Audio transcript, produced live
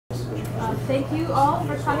Thank you all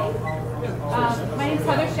for coming. My name is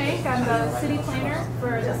Heather Shank. I'm the city planner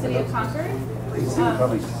for the city of Concord.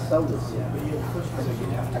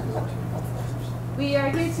 We are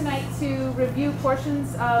here tonight to review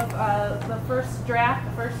portions of the first draft,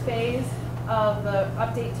 the first phase of the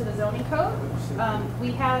update to the zoning code.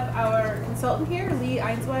 We have our consultant here, Lee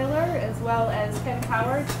Einsweiler, as well as Ken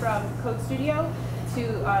Howard from Code Studio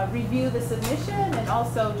to review the submission and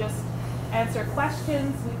also just answer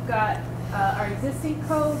questions. We've got our existing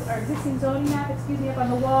code, our existing zoning map, up on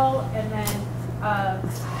the wall, and then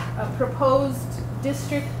a proposed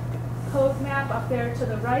district code map up there to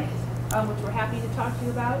the right, which we're happy to talk to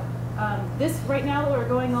you about. This right now that we're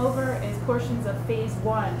going over is portions of phase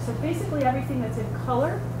 1. So basically everything that's in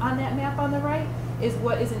color on that map on the right is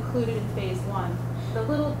what is included in phase 1. The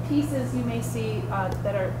little pieces you may see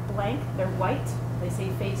that are blank, they're white, they say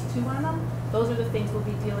phase 2 on them, those are the things we'll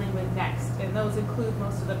be dealing with next, and those include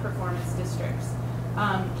most of the performance districts.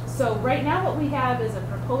 So right now what we have is a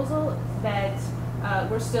proposal that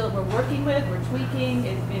we're working with, we're tweaking,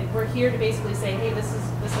 and we're here to basically say, hey, this is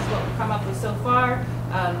what we've come up with so far.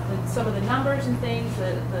 Some of the numbers and things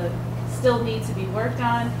that still need to be worked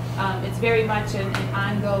on. It's very much an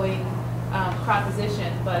ongoing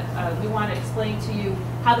proposition, but we want to explain to you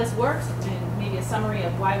how this works and maybe a summary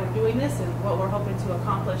of why we're doing this and what we're hoping to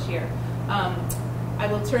accomplish here. I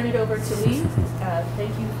will turn it over to Lee.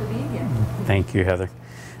 Thank you for being here. Thank you, Heather.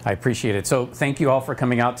 I appreciate it. So thank you all for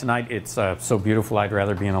coming out tonight. It's so beautiful. I'd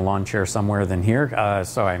rather be in a lawn chair somewhere than here.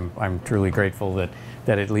 So I'm truly grateful that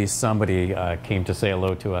at least somebody came to say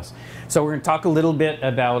hello to us. So we're going to talk a little bit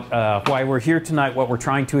about why we're here tonight, what we're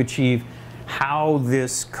trying to achieve, how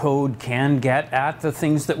this code can get at the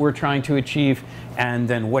things that we're trying to achieve, and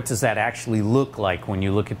then what does that actually look like when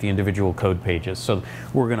you look at the individual code pages. So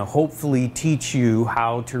we're going to hopefully teach you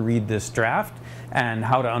how to read this draft and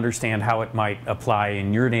how to understand how it might apply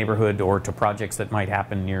in your neighborhood or to projects that might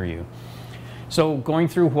happen near you. So going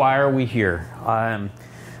through why are we here?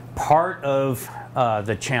 Part of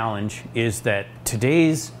the challenge is that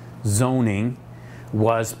today's zoning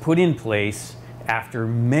was put in place after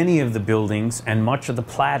many of the buildings and much of the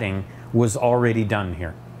platting was already done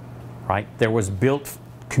here, right? There was built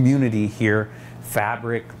community here,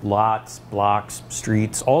 fabric, lots, blocks,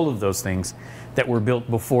 streets, all of those things that were built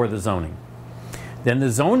before the zoning. Then the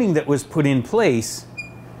zoning that was put in place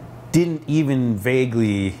didn't even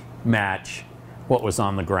vaguely match what was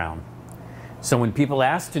on the ground. So when people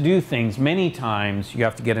ask to do things, many times you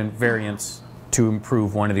have to get a variance to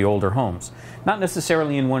improve one of the older homes. Not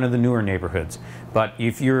necessarily in one of the newer neighborhoods, but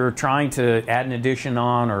if you're trying to add an addition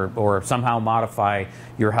on or somehow modify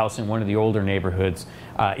your house in one of the older neighborhoods,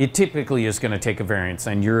 it typically is going to take a variance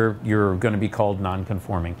and you're going to be called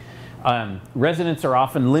non-conforming. Residents are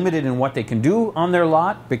often limited in what they can do on their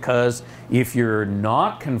lot because if you're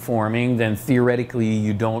not conforming, then theoretically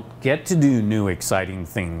you don't get to do new exciting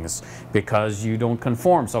things because you don't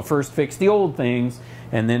conform. So first fix the old things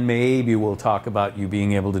and then maybe we'll talk about you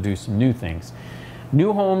being able to do some new things.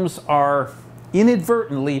 New homes are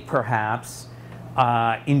inadvertently perhaps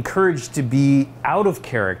encouraged to be out of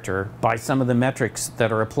character by some of the metrics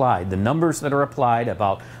that are applied. The numbers that are applied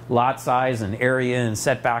about lot size and area and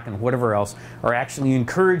setback and whatever else are actually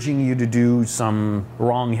encouraging you to do some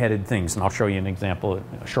wrong-headed things, and I'll show you an example in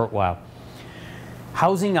a short while.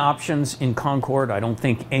 Housing options in Concord, I don't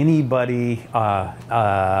think anybody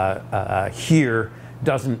here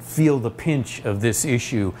doesn't feel the pinch of this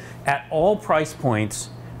issue. At all price points,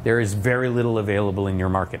 there is very little available in your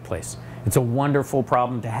marketplace. It's a wonderful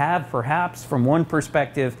problem to have, perhaps, from one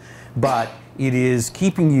perspective, but it is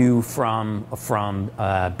keeping you from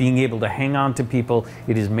being able to hang on to people.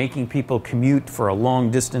 It is making people commute for long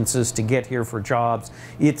distances to get here for jobs.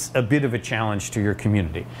 It's a bit of a challenge to your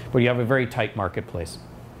community, but you have a very tight marketplace.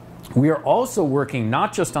 We are also working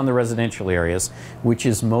not just on the residential areas, which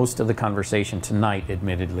is most of the conversation tonight,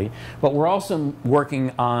 admittedly, but we're also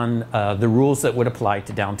working on the rules that would apply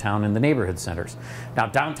to downtown and the neighborhood centers. Now,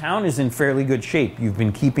 downtown is in fairly good shape. You've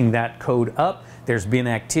been keeping that code up. There's been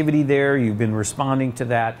activity there. You've been responding to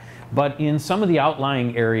that. But in some of the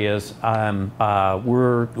outlying areas,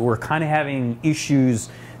 we're kind of having issues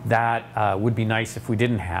that would be nice if we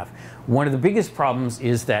didn't have. One of the biggest problems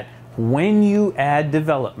is that when you add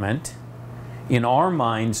development, in our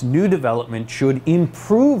minds, new development should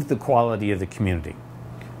improve the quality of the community,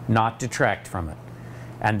 not detract from it.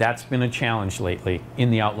 And that's been a challenge lately in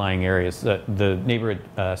the outlying areas, the neighborhood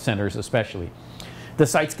centers especially. The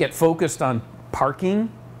sites get focused on parking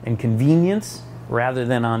and convenience rather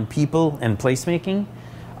than on people and placemaking.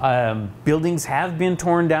 Buildings have been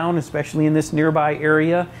torn down, especially in this nearby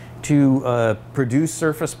area, to produce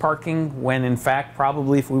surface parking when in fact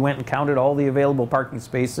probably if we went and counted all the available parking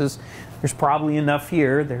spaces, there's probably enough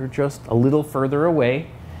here. They're just a little further away.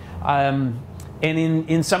 And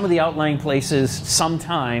in some of the outlying places,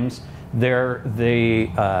 sometimes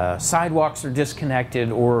the sidewalks are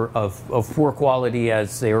disconnected or of poor quality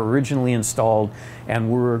as they were originally installed,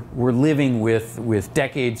 and we're living with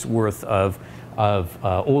decades worth of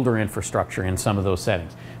older infrastructure in some of those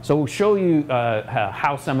settings. So we'll show you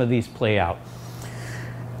how some of these play out.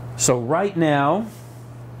 So right now,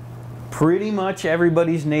 pretty much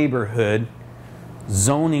everybody's neighborhood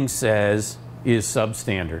zoning says is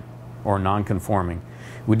substandard or non-conforming.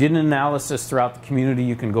 We did an analysis throughout the community.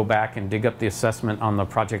 You can go back and dig up the assessment on the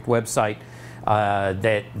project website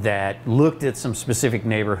that looked at some specific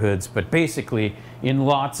neighborhoods, but basically in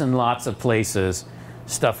lots and lots of places,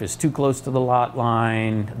 stuff is too close to the lot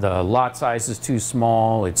line, the lot size is too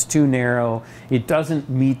small, it's too narrow, it doesn't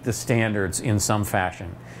meet the standards in some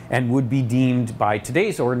fashion and would be deemed by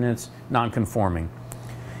today's ordinance non-conforming.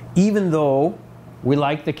 Even though we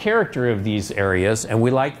like the character of these areas and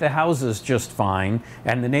we like the houses just fine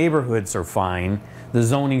and the neighborhoods are fine, the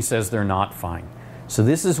zoning says they're not fine. So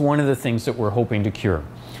this is one of the things that we're hoping to cure.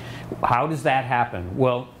 How does that happen?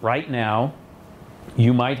 Well, right now,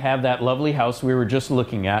 you might have that lovely house we were just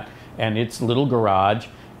looking at and its little garage,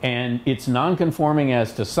 and it's non-conforming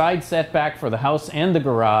as to side setback for the house and the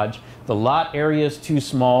garage. The lot area is too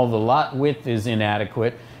small, the lot width is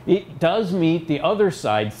inadequate. It does meet the other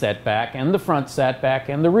side setback and the front setback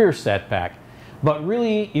and the rear setback. But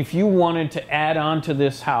really, if you wanted to add on to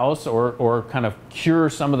this house or kind of cure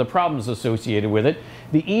some of the problems associated with it,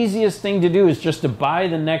 the easiest thing to do is just to buy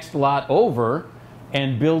the next lot over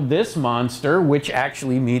and build this monster, which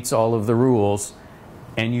actually meets all of the rules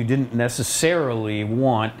and you didn't necessarily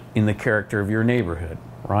want in the character of your neighborhood,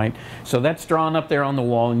 right? So that's drawn up there on the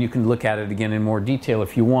wall, and you can look at it again in more detail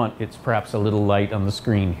if you want. It's perhaps a little light on the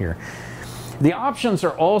screen here. The options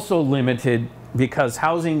are also limited because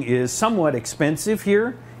housing is somewhat expensive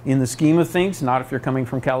here in the scheme of things, not if you're coming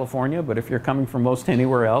from California, but if you're coming from most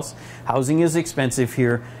anywhere else. Housing is expensive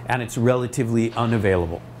here, and it's relatively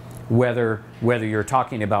unavailable, whether you're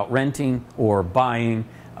talking about renting or buying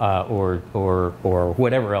or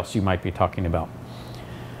whatever else you might be talking about.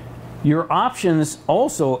 Your options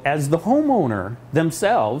also, as the homeowner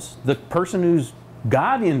themselves, the person who's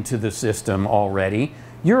got into the system already,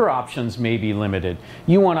 your options may be limited.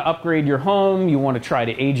 You want to upgrade your home, you want to try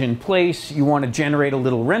to age in place, you want to generate a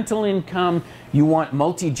little rental income, you want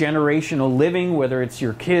multi-generational living, whether it's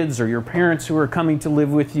your kids or your parents who are coming to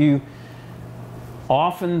live with you.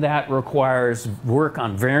 Often that requires work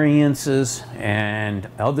on variances and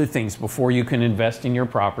other things before you can invest in your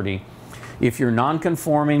property. If you're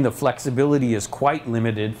non-conforming, the flexibility is quite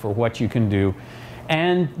limited for what you can do.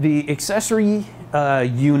 And the accessory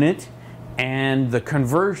unit and the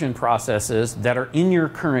conversion processes that are in your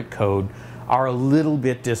current code are a little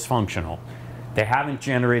bit dysfunctional. They haven't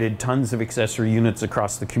generated tons of accessory units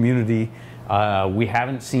across the community. We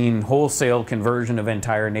haven't seen wholesale conversion of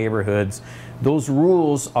entire neighborhoods. Those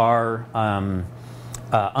rules are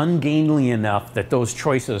ungainly enough that those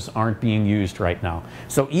choices aren't being used right now.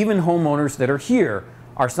 So even homeowners that are here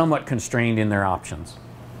are somewhat constrained in their options.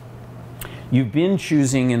 You've been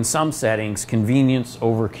choosing in some settings convenience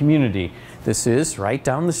over community. This is right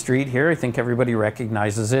down the street here. I think everybody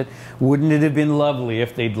recognizes it. Wouldn't it have been lovely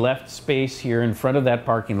if they'd left space here in front of that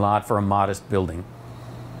parking lot for a modest building?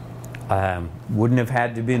 Wouldn't have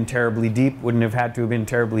had to have been terribly deep, wouldn't have had to have been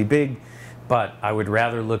terribly big, but I would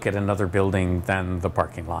rather look at another building than the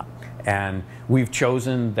parking lot. And we've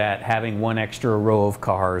chosen that having one extra row of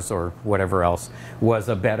cars or whatever else was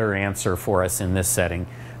a better answer for us in this setting.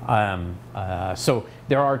 So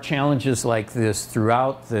there are challenges like this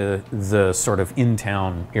throughout the sort of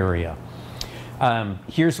in-town area.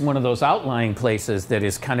 Here's one of those outlying places that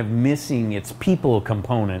is kind of missing its people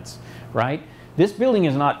components, right? This building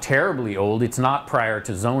is not terribly old. It's not prior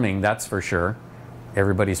to zoning, that's for sure.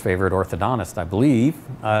 Everybody's favorite orthodontist, I believe.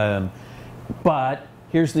 But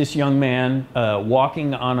here's this young man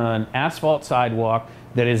walking on an asphalt sidewalk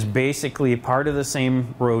that is basically part of the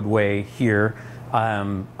same roadway here.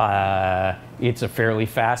 It's a fairly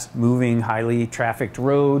fast-moving, highly trafficked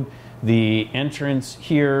road. The entrance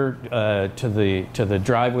here to the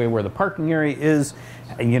driveway where the parking area is,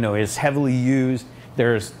 is heavily used.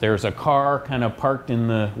 There's a car kind of parked in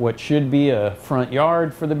what should be a front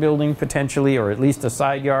yard for the building potentially, or at least a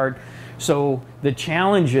side yard. So the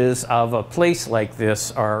challenges of a place like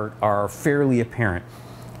this are fairly apparent.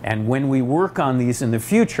 And when we work on these in the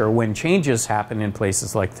future, when changes happen in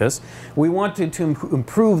places like this, we want to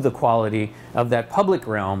improve the quality of that public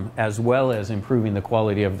realm as well as improving the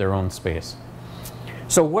quality of their own space.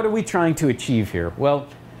 So what are we trying to achieve here? Well,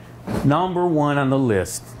 number one on the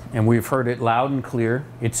list, and we've heard it loud and clear,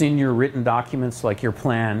 it's in your written documents like your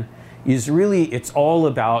plan, is really, it's all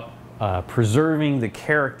about preserving the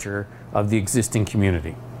character of the existing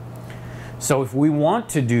community. So if we want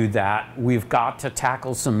to do that, we've got to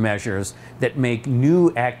tackle some measures that make new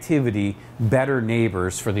activity better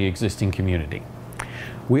neighbors for the existing community.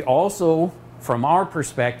 We also, from our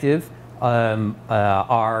perspective,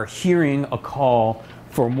 are hearing a call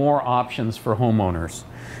for more options for homeowners.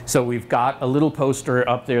 So we've got a little poster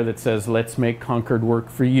up there that says, "Let's make Concord work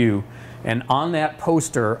for you." And on that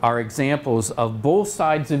poster are examples of both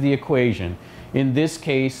sides of the equation. In this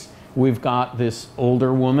case, we've got this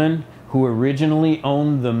older woman who originally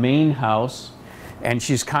owned the main house, and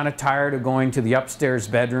she's kind of tired of going to the upstairs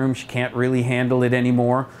bedroom. She can't really handle it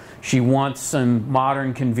anymore. She wants some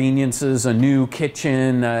modern conveniences, a new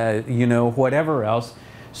kitchen, you know, whatever else.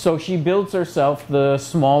 So she builds herself the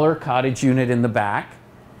smaller cottage unit in the back,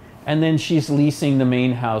 and then she's leasing the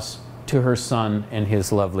main house to her son and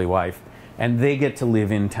his lovely wife, and they get to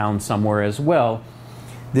live in town somewhere as well.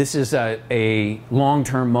 This is a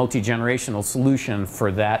long-term multi-generational solution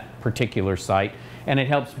for that particular site, and it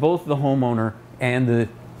helps both the homeowner and the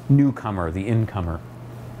newcomer, the incomer.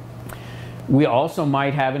 We also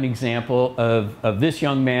might have an example of this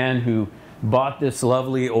young man who bought this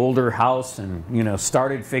lovely older house and, you know,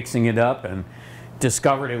 started fixing it up and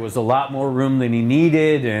discovered it was a lot more room than he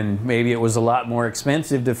needed, and maybe it was a lot more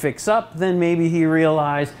expensive to fix up than maybe he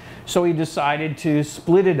realized. So he decided to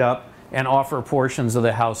split it up and offer portions of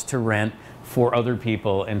the house to rent for other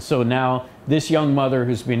people. And so now this young mother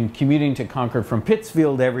who's been commuting to Concord from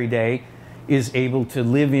Pittsfield every day is able to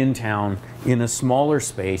live in town in a smaller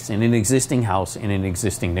space, in an existing house, in an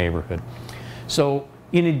existing neighborhood. So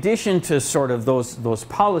in addition to sort of those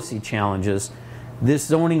policy challenges, this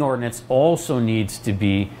zoning ordinance also needs to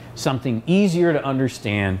be something easier to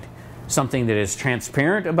understand, something that is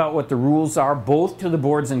transparent about what the rules are, both to the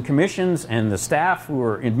boards and commissions and the staff who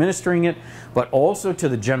are administering it, but also to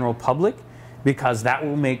the general public, because that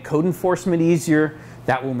will make code enforcement easier,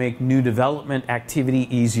 that will make new development activity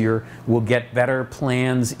easier, we'll get better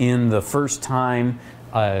plans in the first time,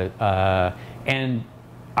 and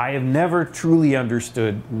I have never truly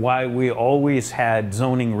understood why we always had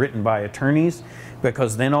zoning written by attorneys,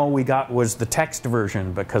 because then all we got was the text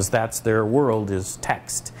version, because that's their world, is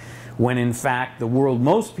text. When in fact the world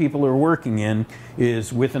most people are working in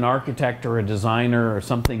is with an architect or a designer or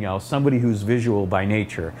something else, somebody who's visual by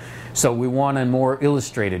nature. So we want a more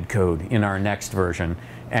illustrated code in our next version,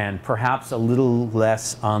 and perhaps a little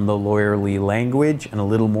less on the lawyerly language and a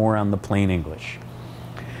little more on the plain English.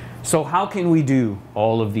 So how can we do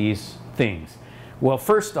all of these things? Well,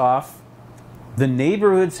 first off, the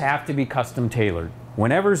neighborhoods have to be custom tailored.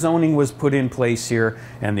 Whenever zoning was put in place here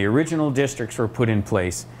and the original districts were put in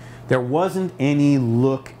place, there wasn't any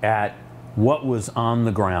look at what was on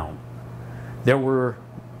the ground. There were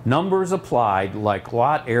numbers applied, like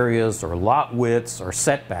lot areas or lot widths or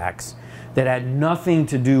setbacks, that had nothing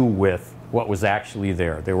to do with what was actually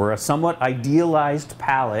there. They were a somewhat idealized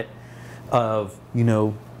palette of, you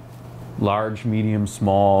know, large, medium,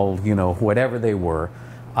 small, you know, whatever they were,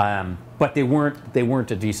 but they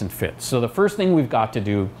weren't a decent fit. So the first thing we've got to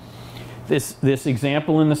do, this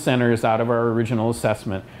example in the center is out of our original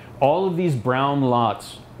assessment. All of these brown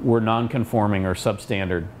lots were non-conforming or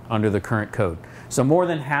substandard under the current code. So more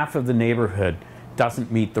than half of the neighborhood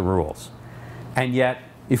doesn't meet the rules. And yet,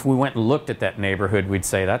 if we went and looked at that neighborhood, we'd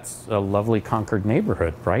say, that's a lovely Concord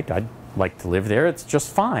neighborhood, right? I'd like to live there, it's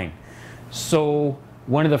just fine. So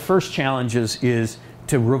one of the first challenges is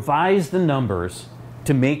to revise the numbers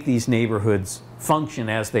to make these neighborhoods function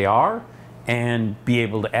as they are and be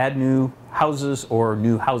able to add new houses or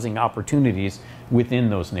new housing opportunities within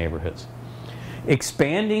those neighborhoods.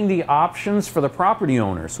 Expanding the options for the property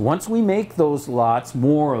owners. Once we make those lots,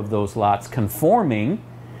 more of those lots conforming,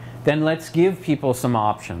 then let's give people some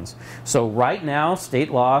options. So right now,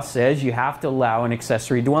 state law says you have to allow an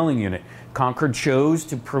accessory dwelling unit. Concord chose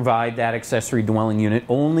to provide that accessory dwelling unit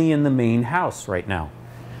only in the main house right now.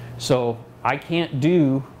 So I can't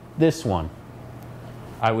do this one.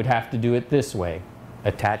 I would have to do it this way,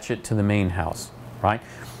 attach it to the main house, right?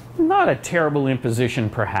 Not a terrible imposition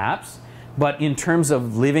perhaps, but in terms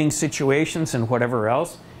of living situations and whatever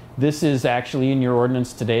else, This is actually in your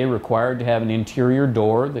ordinance today required to have an interior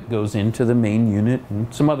door that goes into the main unit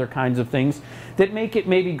and some other kinds of things that make it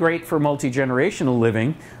maybe great for multi-generational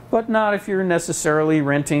living, but not if you're necessarily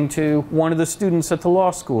renting to one of the students at the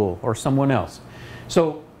law school or someone else.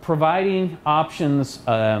 So providing options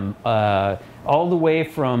all the way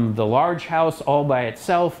from the large house all by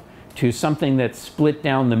itself to something that's split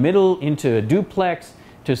down the middle into a duplex,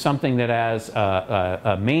 to something that has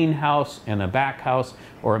a main house and a back house,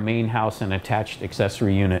 or a main house and attached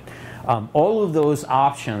accessory unit. All of those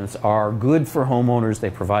options are good for homeowners.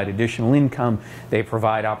 They provide additional income. They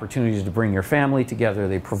provide opportunities to bring your family together.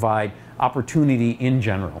 They provide opportunity in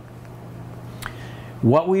general.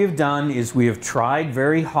 What we have done is we have tried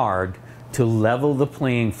very hard to level the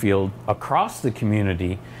playing field across the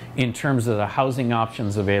community in terms of the housing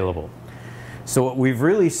options available. So what we've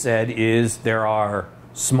really said is there are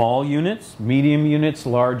small units, medium units,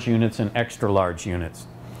 large units, and extra large units.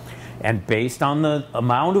 And based on the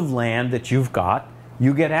amount of land that you've got,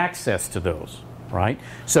 you get access to those, right?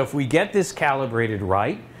 So if we get this calibrated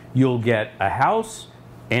right, you'll get a house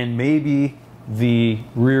and maybe the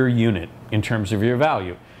rear unit in terms of your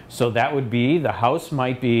value. So that would be, the house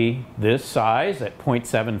might be this size at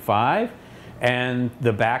 0.75, and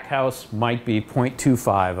the back house might be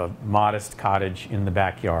 0.25, a modest cottage in the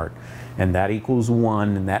backyard. And that equals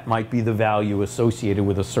 1, and that might be the value associated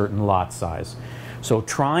with a certain lot size. So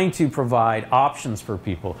trying to provide options for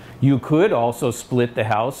people. You could also split the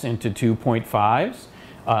house into 2.5s,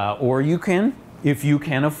 or you can, if you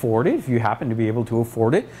can afford it, if you happen to be able to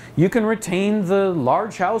afford it, you can retain the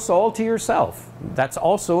large house all to yourself. That's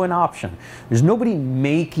also an option. There's nobody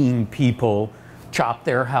making people chop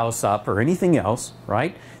their house up or anything else,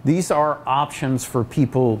 right? These are options for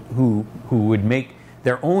people who would make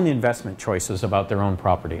their own investment choices about their own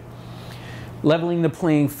property. Leveling the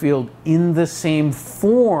playing field in the same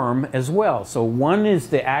form as well. So one is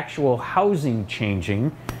the actual housing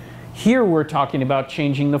changing. Here we're talking about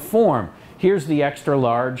changing the form. Here's the extra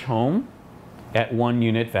large home at 1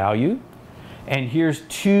 unit value. And here's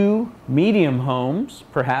 2 medium homes,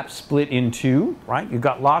 perhaps split in 2, right? You've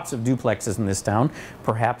got lots of duplexes in this town,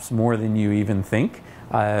 perhaps more than you even think.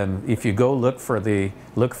 If you go look for the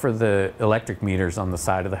electric meters on the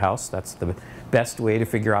side of the house, that's the best way to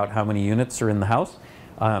figure out how many units are in the house.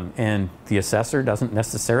 And the assessor doesn't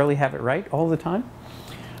necessarily have it right all the time.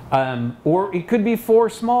 Or it could be 4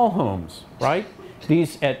 small homes, right?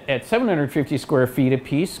 These at 750 square feet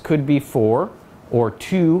apiece could be 4, or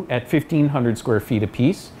 2 at 1,500 square feet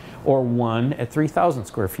apiece, or 1 at 3,000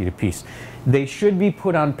 square feet apiece. They should be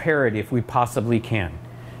put on parity if we possibly can,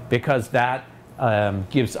 because that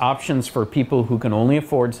gives options for people who can only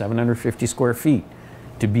afford 750 square feet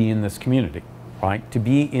to be in this community, right? To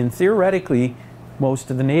be in, theoretically,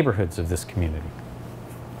 most of the neighborhoods of this community.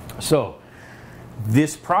 So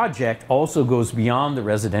this project also goes beyond the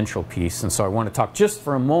residential piece, and so I want to talk just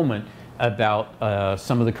for a moment about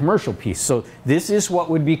some of the commercial piece. So this is what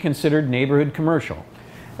would be considered neighborhood commercial.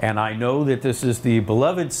 And I know that this is the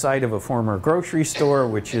beloved site of a former grocery store,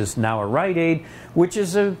 which is now a Rite Aid, which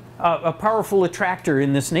is a powerful attractor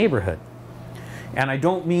in this neighborhood. And I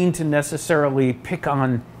don't mean to necessarily pick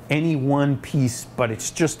on any one piece, but it's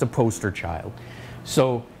just a poster child.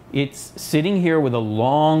 So it's sitting here with a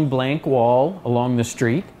long blank wall along the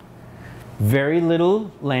street, very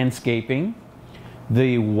little landscaping.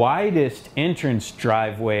 The widest entrance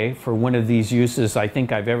driveway for one of these uses I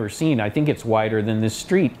think I've ever seen. I think it's wider than this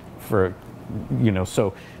street for,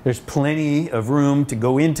 so there's plenty of room to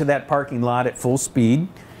go into that parking lot at full speed.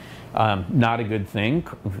 Not a good thing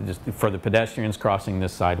just for the pedestrians crossing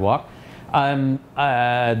this sidewalk.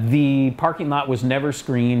 The parking lot was never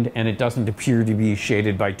screened, and it doesn't appear to be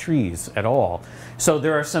shaded by trees at all. So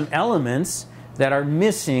there are some elements that are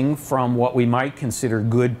missing from what we might consider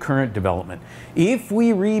good current development. If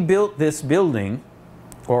we rebuilt this building,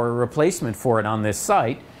 or a replacement for it on this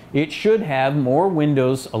site, it should have more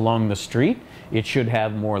windows along the street. It should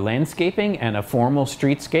have more landscaping and a formal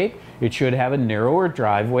streetscape. It should have a narrower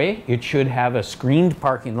driveway. It should have a screened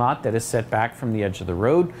parking lot that is set back from the edge of the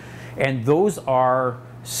road. And those are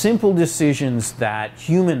simple decisions that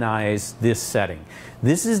humanize this setting.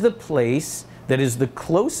 This is the place that is the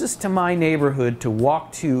closest to my neighborhood to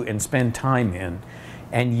walk to and spend time in,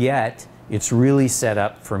 and yet it's really set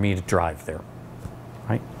up for me to drive there,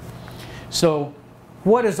 right? So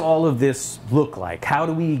what does all of this look like? How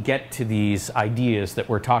do we get to these ideas that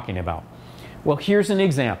we're talking about? Well, here's an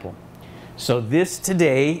example. So this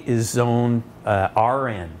today is zone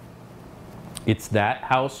RN. It's that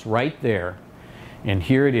house right there, and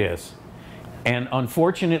here it is. And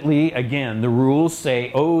unfortunately, again, the rules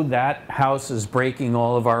say, oh, that house is breaking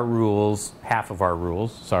all of our rules, half of our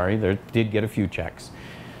rules. Sorry, they did get a few checks.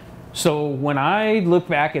 So when I look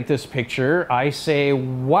back at this picture, I say,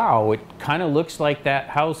 wow, it kind of looks like that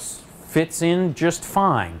house fits in just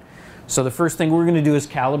fine. So the first thing we're going to do is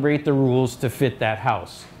calibrate the rules to fit that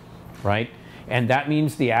house, right? And that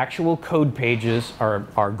means the actual code pages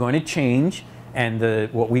are going to change,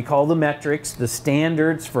 and what we call the metrics, the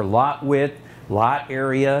standards for lot width, lot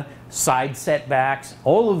area, side setbacks,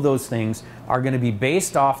 all of those things are going to be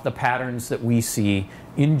based off the patterns that we see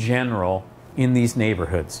in general in these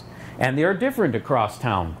neighborhoods. And they are different across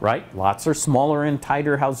town, right? Lots are smaller and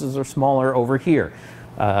tighter, houses are smaller over here.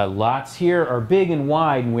 Lots here are big and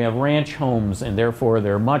wide, and we have ranch homes, and therefore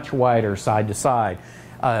they're much wider side to side.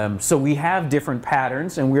 So we have different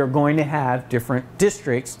patterns, and we are going to have different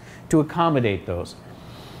districts to accommodate those.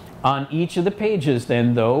 On each of the pages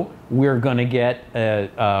then, though, we're going to get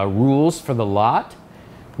rules for the lot,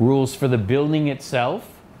 rules for the building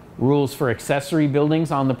itself, rules for accessory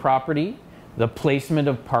buildings on the property, the placement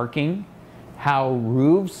of parking, how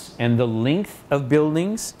roofs and the length of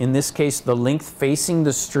buildings, in this case the length facing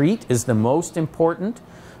the street is the most important,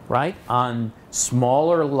 right? On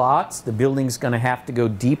smaller lots, the building's going to have to go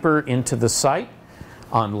deeper into the site.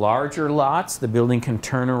 On larger lots, the building can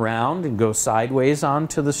turn around and go sideways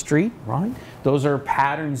onto the street, right? Those are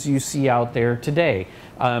patterns you see out there today.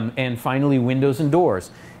 And finally, windows and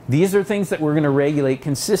doors. These are things that we're going to regulate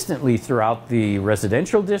consistently throughout the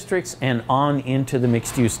residential districts and on into the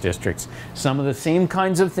mixed-use districts. Some of the same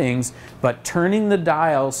kinds of things, but turning the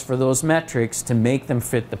dials for those metrics to make them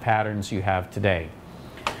fit the patterns you have today.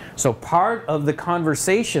 So part of the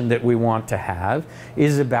conversation that we want to have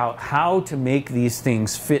is about how to make these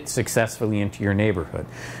things fit successfully into your neighborhood.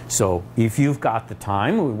 So if you've got the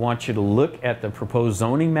time, we want you to look at the proposed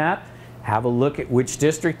zoning map, have a look at which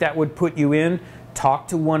district that would put you in, talk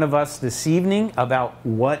to one of us this evening about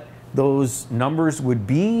what those numbers would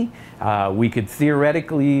be. We could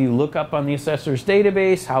theoretically look up on the assessor's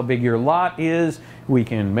database how big your lot is. We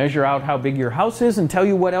can measure out how big your house is and tell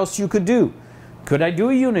you what else you could do. Could I do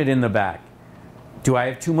a unit in the back? Do I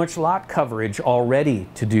have too much lot coverage already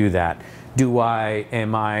to do that?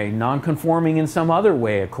 Am I non-conforming in some other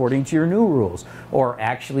way according to your new rules? Or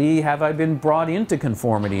actually have I been brought into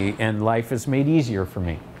conformity and life is made easier for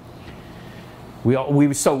me?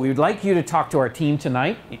 So we'd like you to talk to our team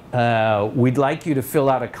tonight. We'd like you to fill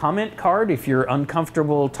out a comment card if you're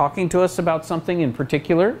uncomfortable talking to us about something in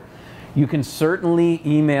particular. You can certainly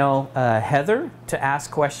email Heather to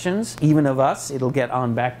ask questions, even of us. It'll get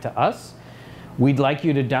on back to us. We'd like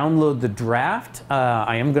you to download the draft.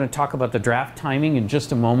 I am going to talk about the draft timing in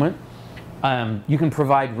just a moment. You can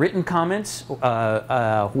provide written comments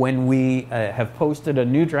when we have posted a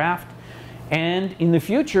new draft. And in the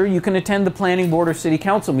future, you can attend the Planning Board or City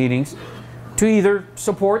Council meetings to either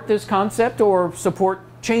support this concept or support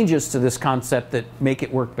changes to this concept that make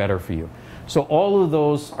it work better for you. So all of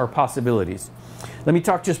those are possibilities. Let me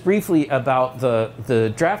talk just briefly about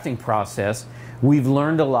the drafting process. We've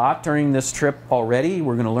learned a lot during this trip already.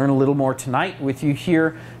 We're going to learn a little more tonight with you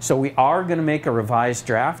here. So we are going to make a revised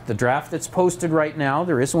draft. The draft that's posted right now,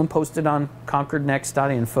 there is one posted on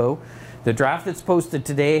ConcordNEXT.info. The draft that's posted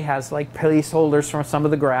today has like placeholders for some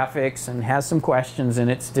of the graphics and has some questions in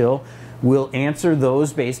it still. We'll answer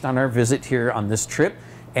those based on our visit here on this trip.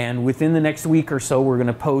 And within the next week or so, we're going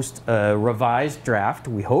to post a revised draft,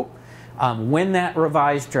 we hope. When that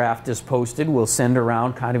revised draft is posted, we'll send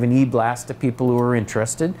around kind of an e-blast to people who are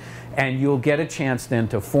interested. And you'll get a chance then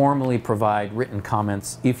to formally provide written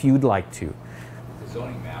comments if you'd like to. The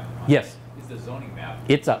zoning map. Yes. Is the zoning map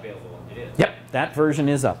It's up. available? It is. Yep, that version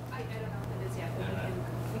is up. I don't know if it is yet,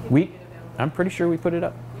 but we can make it available. I'm pretty sure we put it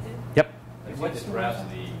up. We did? Yep. I've seen the drafts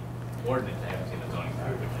of the ordinance. I haven't seen the zoning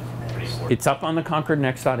map, which is pretty important. It's up on the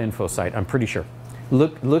ConcordNEXT.info site, I'm pretty sure.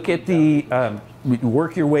 Look at the,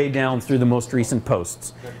 work your way down through the most recent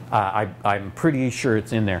posts. I'm pretty sure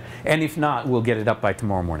it's in there. And if not, we'll get it up by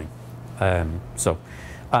tomorrow morning. I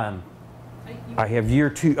have year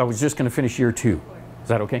 2, I was just going to finish year 2. Is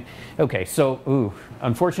that okay? Okay, so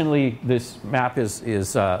unfortunately this map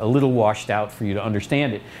is a little washed out for you to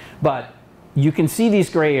understand it. But you can see these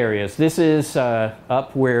gray areas. This is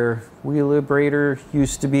up where Wheel Liberator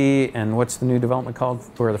used to be, and what's the new development called?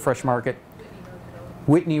 Where the Fresh Market?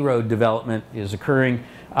 Whitney Road development is occurring.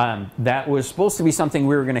 That was supposed to be something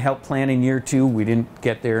we were going to help plan in year 2. We didn't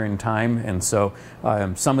get there in time, and so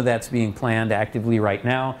some of that's being planned actively right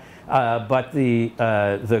now. But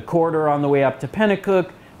the corridor on the way up to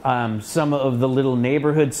Pennacook, some of the little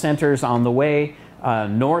neighborhood centers on the way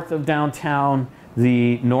north of downtown,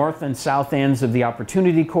 the north and south ends of the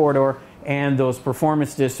Opportunity Corridor, and those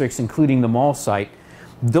performance districts, including the mall site.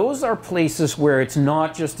 Those are places where it's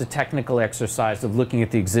not just a technical exercise of looking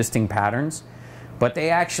at the existing patterns, but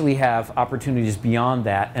they actually have opportunities beyond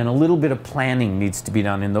that, and a little bit of planning needs to be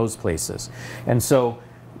done in those places. And so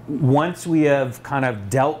once we have kind of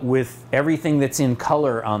dealt with everything that's in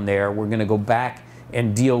color on there, we're going to go back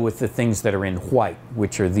and deal with the things that are in white,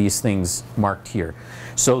 which are these things marked here.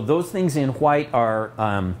 So those things in white are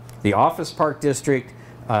the Office Park District,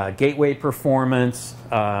 Gateway Performance,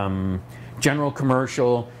 General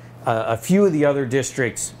Commercial. A few of the other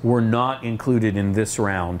districts were not included in this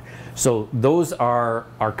round. So those are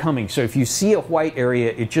coming. So if you see a white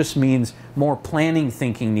area, it just means more planning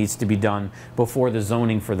thinking needs to be done before the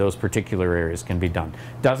zoning for those particular areas can be done.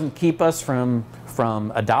 Doesn't keep us from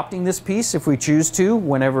adopting this piece if we choose to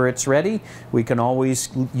whenever it's ready. We can always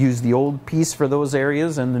use the old piece for those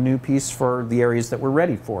areas and the new piece for the areas that we're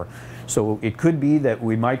ready for. So it could be that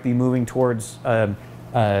we might be moving towards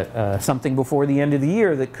something before the end of the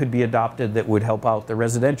year that could be adopted that would help out the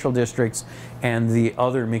residential districts and the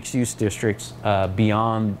other mixed-use districts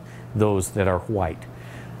beyond those that are white.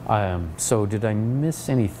 So did I miss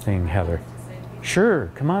anything, Heather?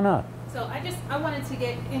 Sure, come on up. So I wanted to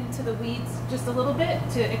get into the weeds just a little bit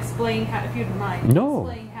to explain how, if you don't mind, no.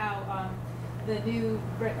 explain how the new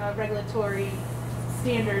regulatory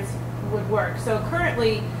standards would work. So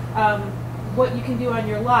currently, what you can do on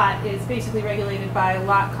your lot is basically regulated by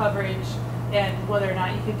lot coverage and whether or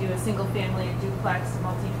not you can do a single family, a duplex, a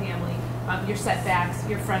multifamily, your setbacks,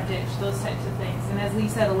 your frontage, those types of things. And as Lee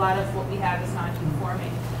said, a lot of what we have is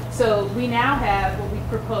non-conforming. So we now have what we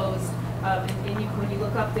proposed, when you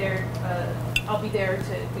look up there, I'll be there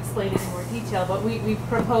to explain it in more detail, but we've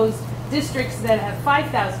proposed districts that have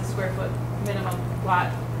 5,000 square foot minimum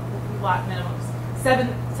lot minimums,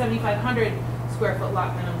 7,500 square foot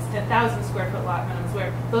lot minimums, 10,000 square foot lot minimums,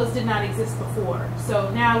 where those did not exist before. So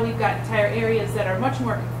now we've got entire areas that are much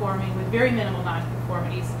more conforming with very minimal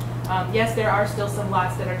nonconformities. Yes, there are still some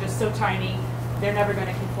lots that are just so tiny, they're never going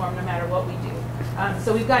to conform no matter what we do.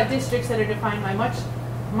 So we've got districts that are defined by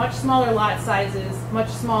much smaller lot sizes, much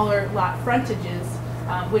smaller lot frontages,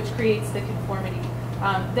 which creates the conformity.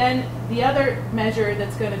 Then the other measure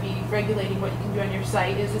that's going to be regulating what you can do on your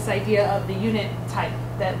site is this idea of the unit type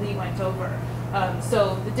that Lee went over.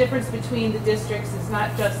 So the difference between the districts is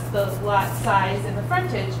not just the lot size and the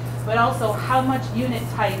frontage, but also how much unit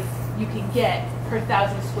type you can get per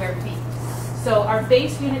 1,000 square feet. So our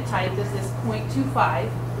base unit type is this 0.25,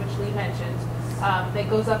 which Lee mentioned, that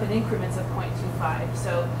goes up in increments of 0.25.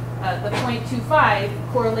 So the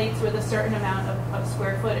 0.25 correlates with a certain amount of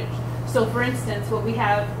square footage. So for instance, what we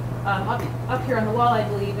have up here on the wall, I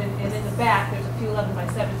believe, and in the back, there's a few 11 by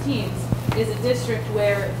 17s, is a district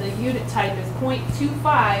where the unit type is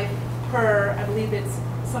 0.25 per, I believe it's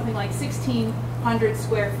something like 1,600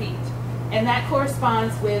 square feet. And that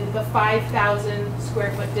corresponds with the 5,000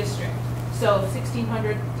 square foot district. So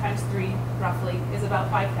 1,600 times 3, roughly, is about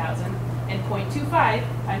 5,000. And 0.25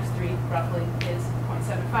 times 3, roughly, is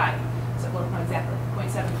 0.75. So, well, not exactly,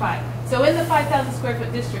 0.75. So in the 5,000 square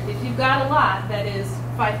foot district, if you've got a lot that is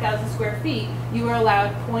 5,000 square feet, you are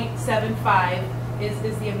allowed 0.75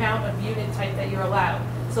 is the amount of unit type that you're allowed.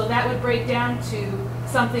 So that would break down to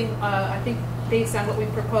something, I think, based on what we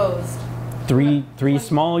proposed. Three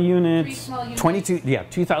small units, 22, yeah,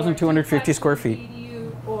 2,250 square feet.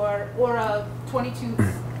 ADU or a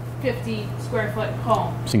 2,250 square foot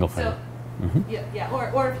home. Single family. So, yeah,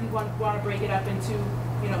 or if you want to break it up into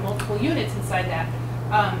multiple units inside that.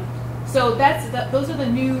 So those are the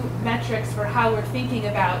new metrics for how we're thinking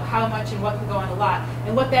about how much and what can go on a lot.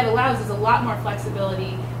 And what that allows is a lot more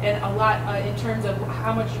flexibility and a lot in terms of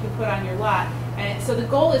how much you can put on your lot. And so the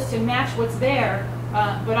goal is to match what's there,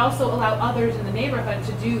 but also allow others in the neighborhood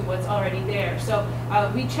to do what's already there. So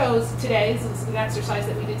we chose today, this is an exercise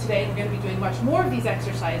that we did today, and we're going to be doing much more of these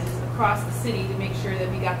exercises across the city to make sure that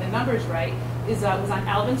we got the numbers right, was on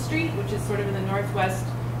Alvin Street, which is sort of in the northwest,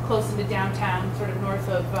 close into downtown, sort of north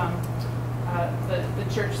of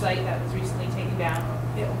the church site that was recently taken down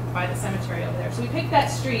by the cemetery over there. So we picked that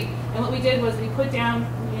street, and what we did was we put down,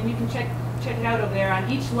 and you can check it out over there, on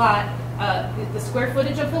each lot, the square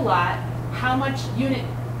footage of the lot, how much unit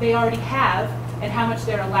they already have, and how much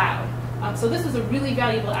they're allowed. So this was a really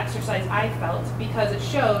valuable exercise, I felt, because it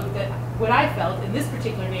showed that what I felt in this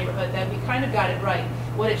particular neighborhood, that we kind of got it right.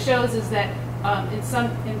 What it shows is that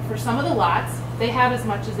for some of the lots, they have as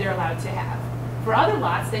much as they're allowed to have. For other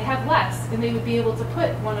lots, they have less, and they would be able to put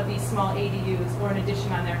one of these small ADUs or an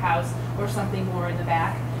addition on their house or something more in the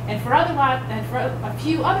back. And for other lots, and for a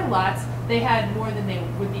few other lots, they had more than they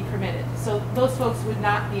would be permitted. So those folks would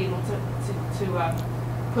not be able to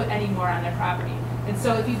put any more on their property. And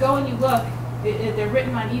so if you go and you look, they're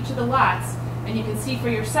written on each of the lots, and you can see for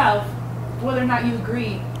yourself whether or not you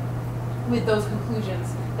agree with those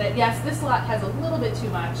conclusions. That yes, this lot has a little bit too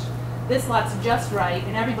much, this lot's just right,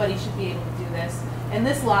 and everybody should be able to do this. And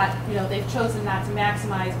this lot, you know, they've chosen not to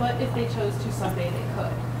maximize, but if they chose to someday, they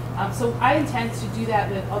could. So I intend to do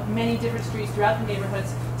that with many different streets throughout the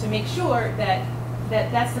neighborhoods to make sure that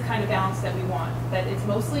that's the kind of balance that we want. That it's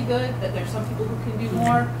mostly good, that there's some people who can do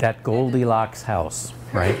more. That Goldilocks house,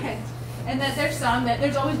 right? And that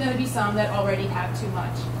there's always going to be some that already have too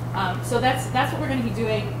much. So that's what we're going to be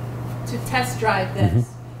doing to test drive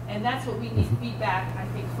this. And that's what we need feedback, I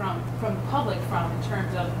think, from the public in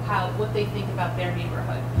terms of what they think about their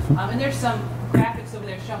neighborhood. And there's some graphics over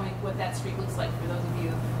there showing what that street looks like for those of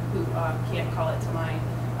you who can't call it to mind.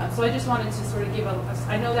 So I just wanted to sort of give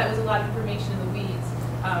I know that was a lot of information in the weeds,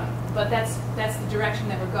 but that's the direction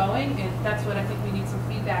that we're going, and that's what I think we need some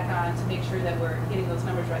feedback on to make sure that we're getting those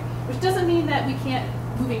numbers right. Which doesn't mean that we can't,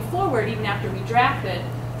 moving forward, even after we draft it,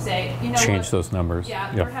 say, you know, change those numbers.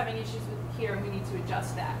 Yeah, we're having issues with here, and we need to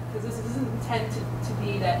adjust that, because this doesn't intend to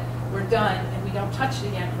be that we're done and we don't touch it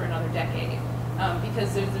again for another decade.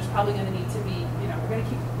 Because there's probably going to need to be, you know, we're going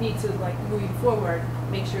to need to, like, moving forward,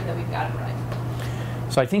 make sure that we've got it right.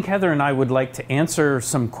 So I think Heather and I would like to answer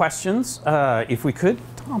some questions, if we could.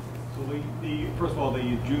 Tom. So first of all,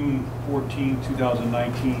 the June 14,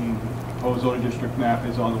 2019 proposed zoning district map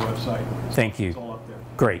is on the website. Thank you. It's all up there.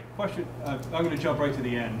 Great. Question, I'm going to jump right to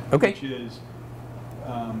the end, okay. Which is,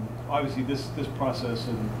 obviously this process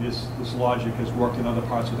and this logic has worked in other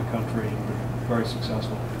parts of the country and been very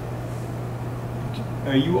successful.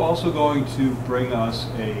 Are you also going to bring us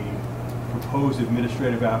a proposed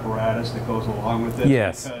administrative apparatus that goes along with it?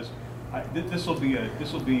 Yes. Because this will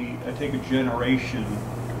be take a generation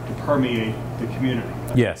to permeate the community.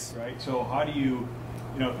 Yes. Right. So how do you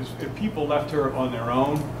know, if people left her on their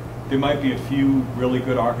own, there might be a few really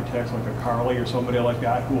good architects like a Carly or somebody like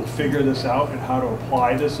that who will figure this out and how to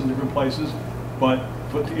apply this in different places. But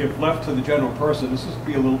if left to the general person, this is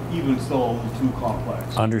be still a little too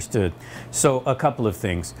complex. Understood. So a couple of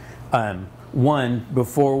things. One,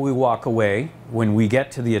 before we walk away, when we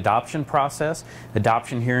get to the adoption process,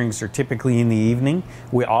 adoption hearings are typically in the evening.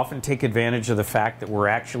 We often take advantage of the fact that we're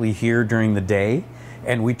actually here during the day,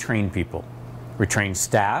 and we train people. We train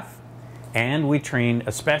staff, and we train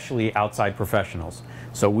especially outside professionals.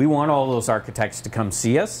 So we want all those architects to come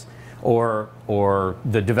see us, or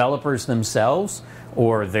the developers themselves,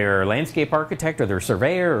 or their landscape architect, or their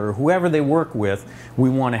surveyor, or whoever they work with. We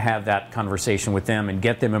want to have that conversation with them and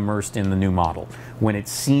get them immersed in the new model. When it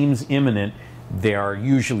seems imminent, they are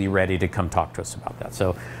usually ready to come talk to us about that.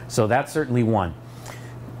 So that's certainly one.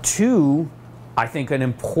 Two, I think an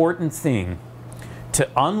important thing, to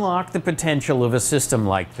unlock the potential of a system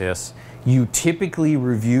like this, you typically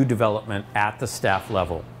review development at the staff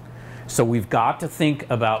level. So we've got to think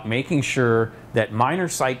about making sure that minor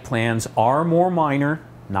site plans are more minor,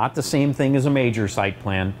 not the same thing as a major site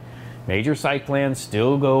plan. Major site plans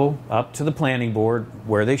still go up to the planning board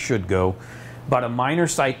where they should go, but a minor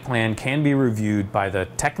site plan can be reviewed by the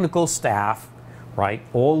technical staff, right?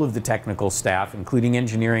 All of the technical staff, including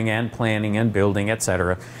engineering and planning and building,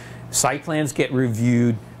 etc. Site plans get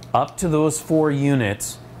reviewed up to those 4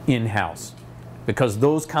 units in-house, because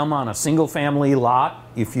those come on a single-family lot,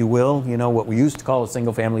 if you will, you know, what we used to call a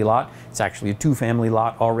single-family lot. It's actually a 2-family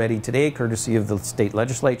lot already today, courtesy of the state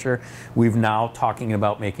legislature. We've now talking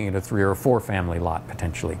about making it a 3- or 4-family lot,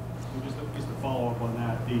 potentially. Just to follow up on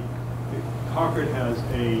that, Concord has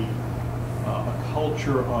a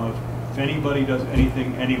culture of, if anybody does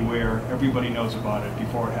anything anywhere, everybody knows about it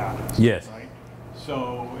before it happens. Yes. Right?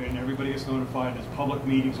 So, and everybody gets notified, there's public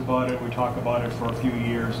meetings about it, we talk about it for a few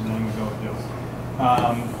years, and then we go and do it.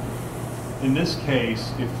 In this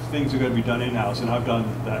case, if things are going to be done in-house, and I've done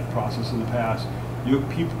that process in the past,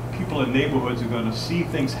 people in neighborhoods are going to see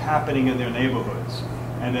things happening in their neighborhoods,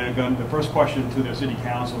 and they're going. The first question to their city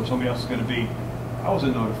council or somebody else is going to be, "I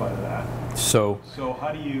wasn't notified of that." So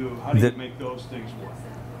how do you make those things work?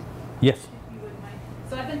 Yes.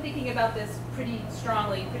 So I've been thinking about this pretty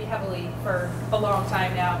strongly, pretty heavily for a long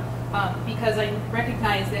time now, because I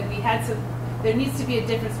recognize that there needs to be a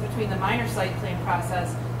difference between the minor site plan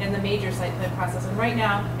process and the major site plan process. And right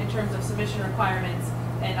now, in terms of submission requirements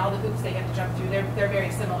and all the hoops they have to jump through, they're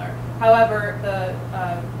very similar. However,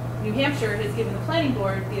 New Hampshire has given the planning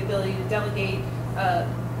board the ability to delegate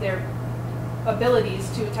their abilities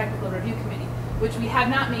to a technical review committee, which we have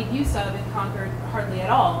not made use of in Concord hardly at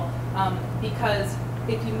all, because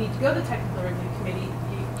if you need to go to the technical review committee,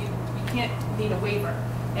 you can't need a waiver.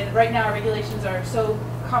 And right now our regulations are so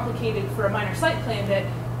complicated for a minor site plan that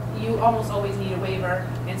you almost always need a waiver,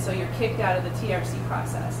 and so you're kicked out of the TRC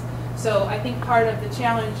process. So I think part of the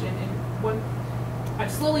challenge, and what I'm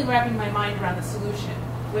slowly wrapping my mind around the solution,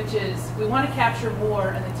 which is we want to capture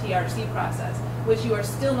more in the TRC process, which you are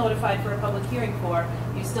still notified for a public hearing for.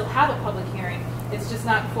 You still have a public hearing. It's just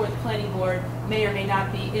not before the planning board, may or may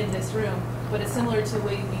not be in this room, but it's similar to the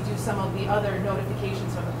way we do some of the other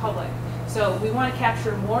notifications from the public. So we want to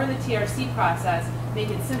capture more in the TRC process, make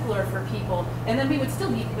it simpler for people, and then we would still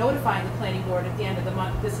be notifying the planning board at the end of the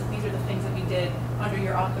month, these are the things that we did under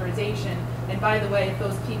your authorization. And by the way, if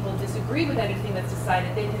those people disagree with anything that's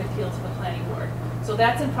decided, they can appeal to the planning board. So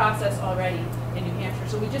that's in process already in New Hampshire.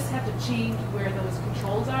 So we just have to change where those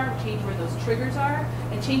controls are, change where those triggers are,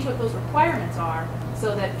 and change what those requirements are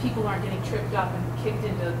so that people aren't getting tripped up and kicked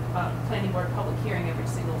into planning board public hearing every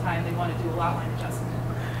single time they want to do a lot line adjustment,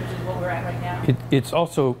 which is what we're at right now. It's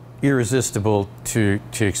also irresistible to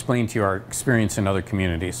explain to you our experience in other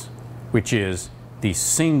communities, which is the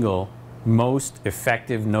single most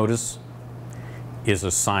effective notice is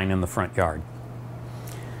a sign in the front yard.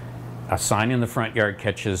 A sign in the front yard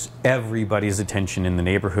catches everybody's attention in the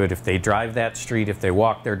neighborhood. If they drive that street, if they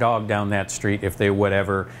walk their dog down that street, if they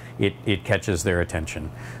whatever, it catches their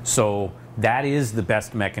attention. So that is the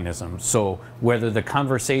best mechanism. So whether the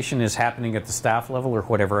conversation is happening at the staff level or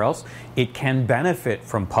whatever else, it can benefit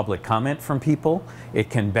from public comment from people. It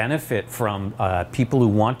can benefit from people who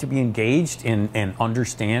want to be engaged in and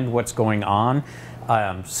understand what's going on.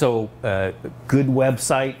 Good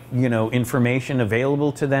website, information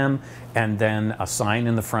available to them, and then a sign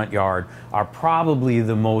in the front yard are probably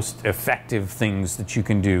the most effective things that you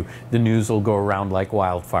can do. The news will go around like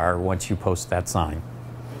wildfire once you post that sign.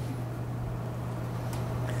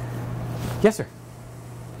 Yes, sir.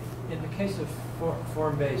 In the case of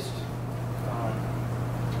form-based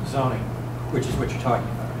zoning, which is what you're talking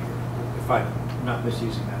about here, if I'm not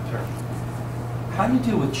misusing that term, how do you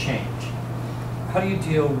deal with change? How do you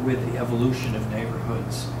deal with the evolution of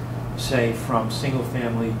neighborhoods, say from single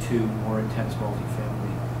family to more intense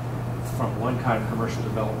multifamily, from one kind of commercial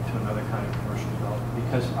development to another kind of commercial development?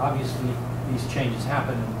 Because obviously these changes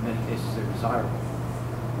happen, and in many cases they're desirable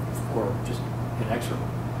or just inexorable.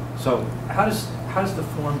 So how does the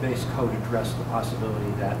form-based code address the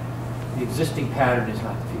possibility that the existing pattern is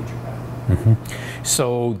not the future pattern? Mm-hmm.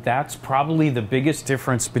 So that's probably the biggest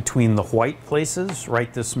difference between the white places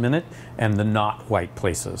right this minute and the not white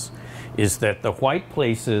places, is that the white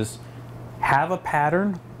places have a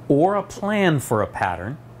pattern or a plan for a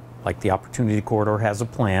pattern, like the Opportunity Corridor has a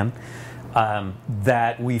plan,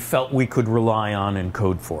 that we felt we could rely on and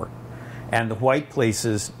code for. And the white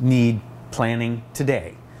places need planning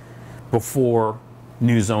today before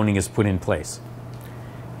new zoning is put in place.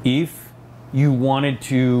 If you wanted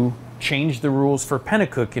to change the rules for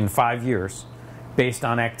Pennacook in 5 years based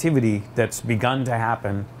on activity that's begun to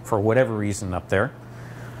happen for whatever reason up there,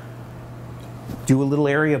 do a little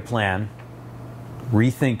area plan,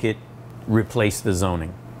 rethink it, replace the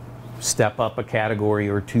zoning, step up a category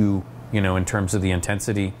or two, in terms of the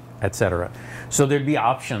intensity, etc. So there'd be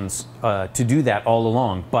options to do that all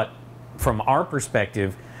along. But from our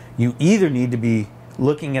perspective, you either need to be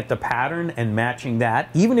looking at the pattern and matching that.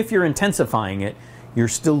 Even if you're intensifying it, you're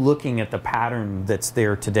still looking at the pattern that's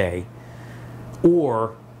there today.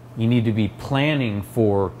 Or you need to be planning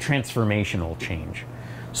for transformational change.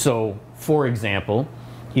 So, for example,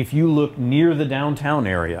 if you look near the downtown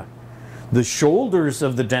area, the shoulders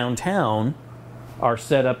of the downtown are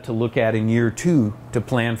set up to look at in year 2 to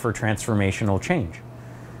plan for transformational change,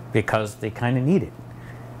 because they kind of need it.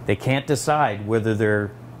 They can't decide whether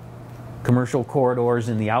they're commercial corridors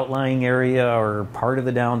in the outlying area or part of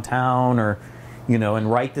the downtown, or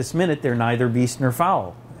and right this minute they're neither beast nor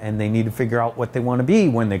fowl, and they need to figure out what they want to be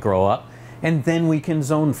when they grow up, and then we can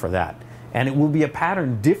zone for that. And it will be a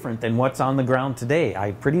pattern different than what's on the ground today.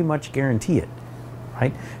 I pretty much guarantee it,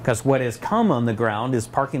 right? Because what has come on the ground is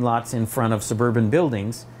parking lots in front of suburban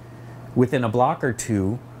buildings within a block or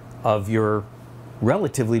two of your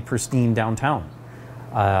relatively pristine downtown.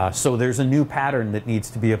 So there's a new pattern that needs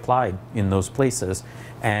to be applied in those places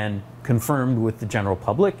and confirmed with the general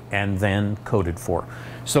public and then coded for.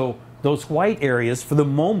 So those white areas for the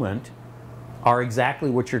moment are exactly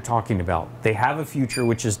what you're talking about. They have a future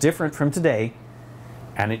which is different from today,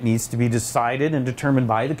 and it needs to be decided and determined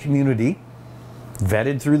by the community,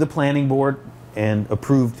 vetted through the planning board, and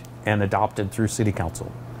approved and adopted through city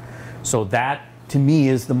council. So that, to me,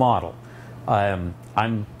 is the model.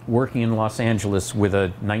 I'm working in Los Angeles with a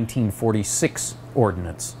 1946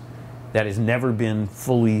 ordinance that has never been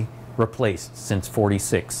fully replaced since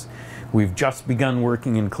 '46. We've just begun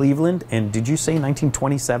working in Cleveland, and did you say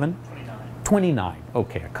 1927? 29.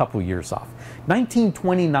 Okay, a couple years off.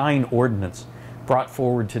 1929 ordinance brought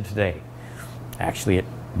forward to today. Actually, it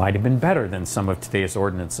might have been better than some of today's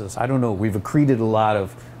ordinances. I don't know. We've accreted a lot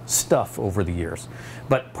of stuff over the years.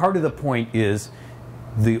 But part of the point is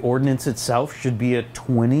the ordinance itself should be a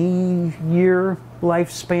 20-year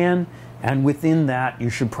lifespan, and within that you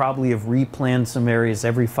should probably have replanned some areas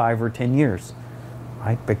every 5 or 10 years,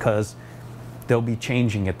 right? Because they'll be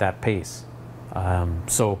changing at that pace.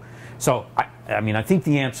 So I mean, I think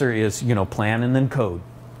the answer is, you know, plan and then code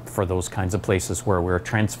for those kinds of places where we're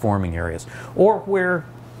transforming areas, or where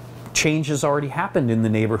change has already happened in the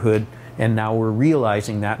neighborhood and now we're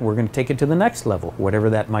realizing that and we're going to take it to the next level, whatever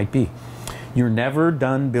that might be. You're never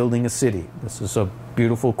done building a city. This is a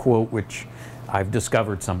beautiful quote which I've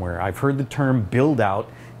discovered somewhere. I've heard the term build out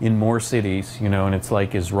in more cities, you know, and it's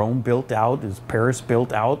like, is Rome built out? Is Paris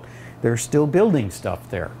built out? They're still building stuff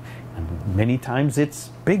there. And many times it's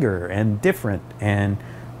bigger and different and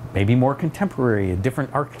maybe more contemporary, a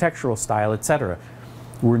different architectural style, etc.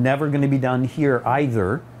 We're never going to be done here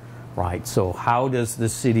either, right? So how does the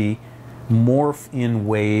city morph in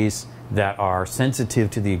ways that are sensitive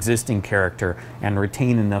to the existing character and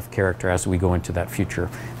retain enough character as we go into that future?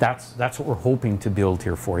 That's what we're hoping to build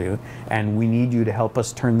here for you, and we need you to help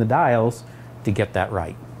us turn the dials to get that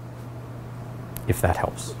right, if that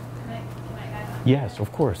helps. Can I add on? Yes,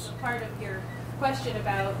 of course. Part of your question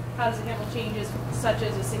about how does it handle changes such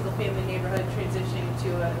as a single-family neighborhood transitioning to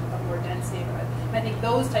a more dense neighborhood. And I think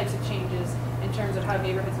those types of changes in terms of how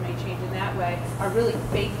neighborhoods may change in that way are really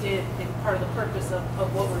baked in and part of the purpose of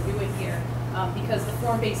what we're doing here. Because the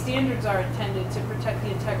form-based standards are intended to protect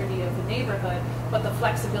the integrity of the neighborhood, but the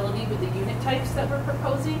flexibility with the unit types that we're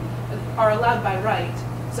proposing are allowed by right.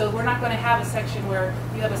 So we're not going to have a section where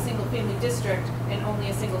you have a single-family district and only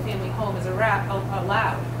a single-family home is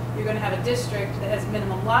allowed. You're going to have a district that has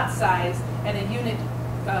minimum lot size and a unit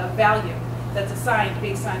value that's assigned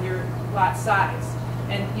based on your lot size.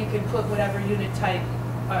 And you can put whatever unit type,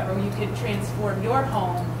 or you can transform your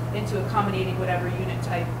home into accommodating whatever unit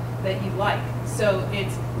type that you like. So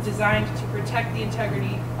it's designed to protect the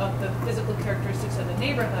integrity of the physical characteristics of the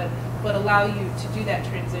neighborhood, but allow you to do that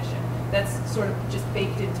transition. That's sort of just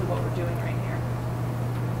baked into what we're doing right here.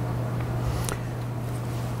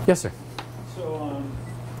 Yes, sir. So,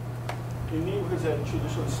 in neighborhoods that are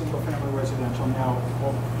traditionally single-family residential now,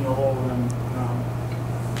 all of them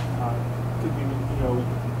could be,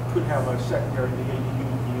 could have a secondary, the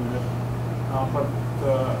ADU unit, but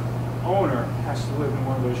the owner has to live in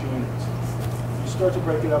one of those units. You start to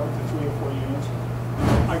break it up into 3 or 4 units.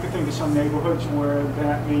 I could think of some neighborhoods where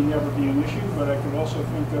that may never be an issue, but I could also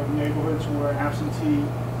think of neighborhoods where absentee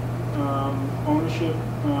ownership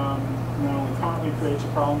not only currently creates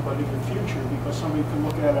a problem, but in the future, because somebody can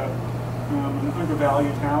look at an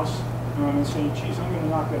undervalued house and say, geez, I'm going to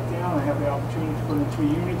knock that down. I have the opportunity to put in 3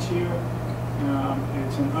 units here.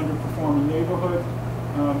 It's an underperforming neighborhood,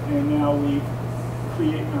 and now we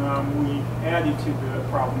added to the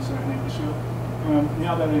problems in that neighborhood. So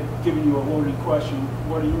now that I've given you a loaded question,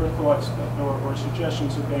 what are your thoughts or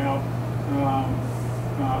suggestions about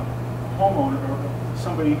homeowner or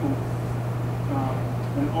somebody who,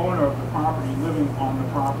 an owner of the property living on the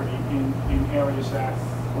property in areas that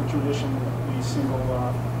were traditionally single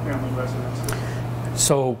family residences?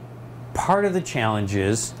 So part of the challenge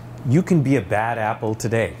is you can be a bad apple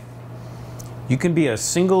today. You can be a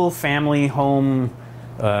single family home,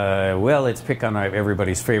 well, let's pick on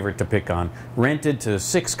everybody's favorite to pick on, rented to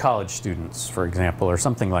 6 college students, for example, or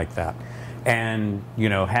something like that. And,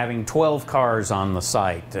 having 12 cars on the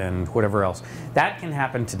site and whatever else. That can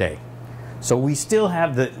happen today. So we still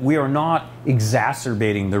have we are not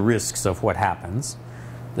exacerbating the risks of what happens.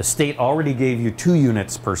 The state already gave you 2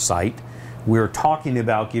 units per site. We're talking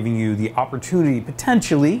about giving you the opportunity,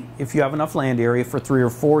 potentially, if you have enough land area, for 3 or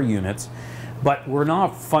 4 units. But we're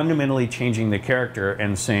not fundamentally changing the character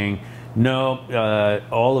and saying, no,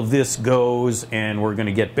 all of this goes and we're going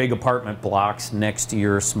to get big apartment blocks next to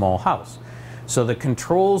your small house. So the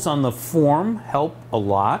controls on the form help a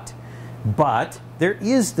lot, but there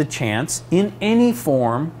is the chance in any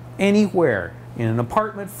form, anywhere, in an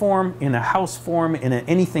apartment form, in a house form, in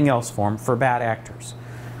anything else form, for bad actors.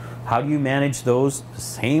 How do you manage those? The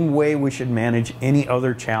same way we should manage any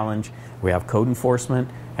other challenge. We have code enforcement,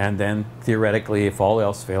 and then theoretically, if all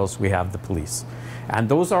else fails, we have the police. And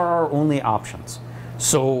those are our only options.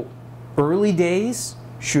 So early days,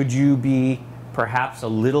 should you be perhaps a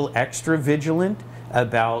little extra vigilant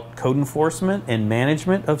about code enforcement and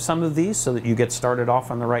management of some of these so that you get started off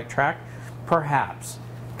on the right track? Perhaps.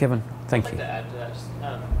 Kevin, thank I'd you. like to add to that, just,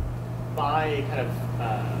 by kind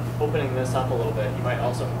of opening this up a little bit, you might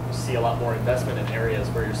also see a lot more investment in areas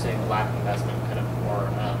where you're seeing a lack of investment, kind of more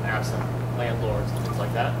absent landlords and things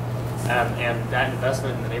like that. And that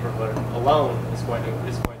investment in the neighborhood alone is going to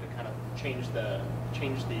kind of change the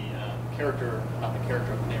character, not the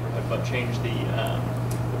character of the neighborhood, but change the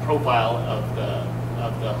profile of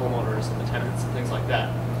the homeowners and the tenants and things like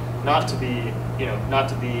that. Not to be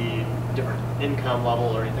different income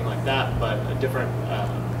level or anything like that, but a different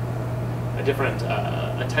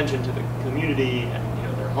attention to the community,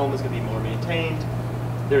 and their home is going to be more maintained.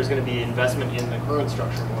 There's going to be investment in the current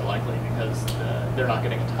structure more likely because they're not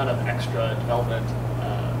getting a ton of extra development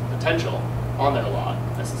potential on their lot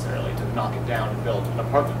necessarily to knock it down and build an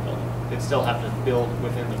apartment building. They'd still have to build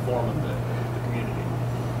within the form of the community.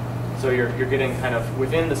 So you're getting kind of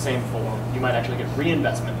within the same form. You might actually get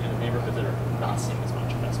reinvestment in a neighborhood that are not seeing as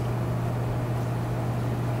much investment.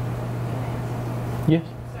 Yes.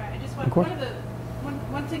 Sorry, I just Of want course.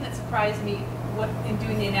 one thing that surprised me in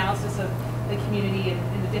doing the analysis of the community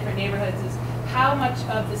in the different neighborhoods is how much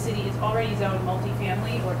of the city is already zoned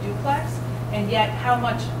multifamily or duplex, and yet how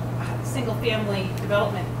much single-family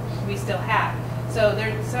development we still have. So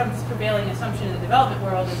there's some prevailing assumption in the development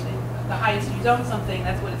world is the highest you zone something,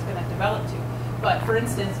 that's what it's going to develop to. But for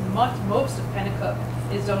instance, most of Pennacook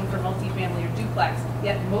is zoned for multifamily or duplex,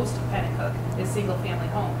 yet most of Pennacook is single-family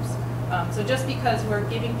homes. So just because we're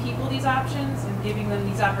giving people these options and giving them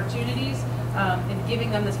these opportunities and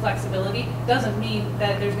giving them this flexibility doesn't mean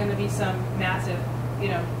that there's going to be some massive,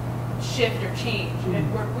 shift or change.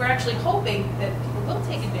 And we're actually hoping that people will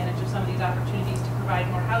take advantage of some of these opportunities to provide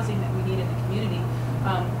more housing that we need in the community.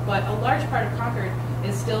 But a large part of Concord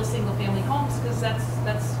is still single-family homes because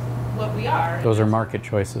that's what we are. Those are market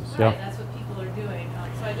choices. Right, Yeah. that's what people are doing.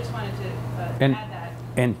 So I just wanted to And- add that.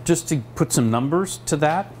 And just to put some numbers to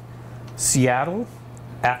that, Seattle,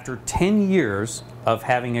 after 10 years of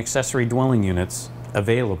having accessory dwelling units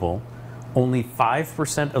available, only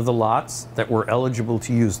 5% of the lots that were eligible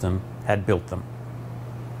to use them had built them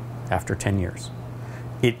after 10 years.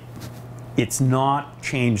 It's not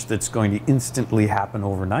change that's going to instantly happen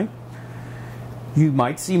overnight. You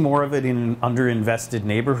might see more of it in an underinvested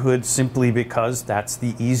neighborhood simply because that's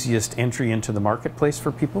the easiest entry into the marketplace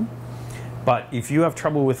for people. But if you have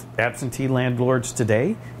trouble with absentee landlords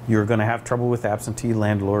today, you're going to have trouble with absentee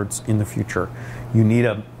landlords in the future. You need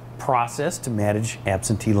a process to manage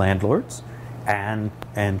absentee landlords and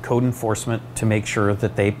code enforcement to make sure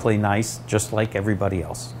that they play nice just like everybody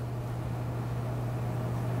else.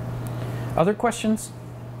 Other questions?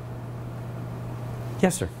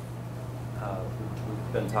 Yes, sir.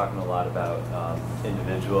 We've been talking a lot about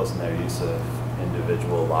individuals and their use of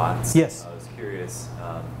individual lots. Yes. I was curious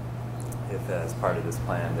if, as part of this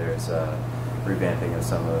plan, there's a revamping of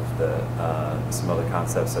some of the some other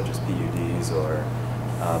concepts such as PUDs or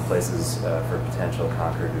places for potential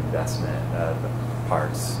Concord investment,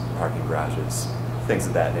 parks, parking garages, things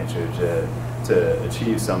of that nature, to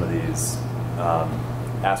achieve some of these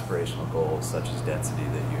aspirational goals such as density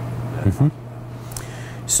that you talked about.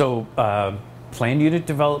 So planned unit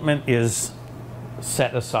development is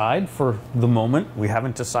set aside for the moment. We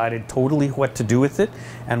haven't decided totally what to do with it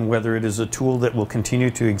and whether it is a tool that will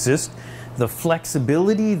continue to exist. The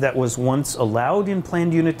flexibility that was once allowed in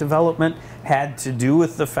planned unit development had to do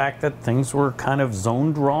with the fact that things were kind of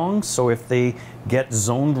zoned wrong. So if they get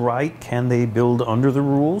zoned right, can they build under the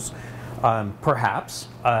rules? Perhaps.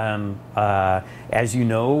 As you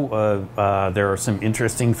know, there are some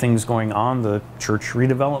interesting things going on. The church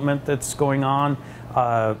redevelopment that's going on.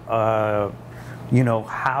 How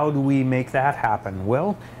do we make that happen?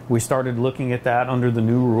 Well, we started looking at that under the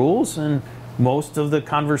new rules, and most of the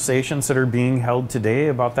conversations that are being held today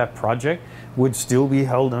about that project would still be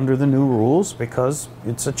held under the new rules because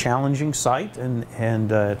it's a challenging site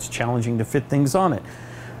and it's challenging to fit things on it.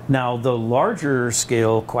 Now, the larger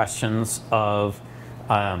scale questions of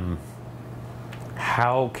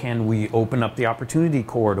how can we open up the opportunity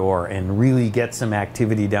corridor and really get some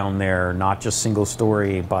activity down there, not just single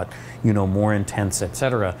story, but more intense,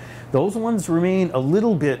 etc. Those ones remain a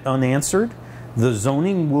little bit unanswered. The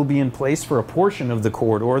zoning will be in place for a portion of the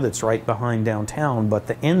corridor that's right behind downtown, but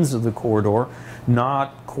the ends of the corridor,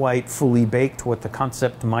 not quite fully baked what the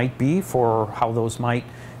concept might be for how those might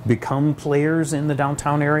become players in the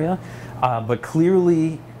downtown area. But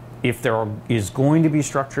clearly, if there is going to be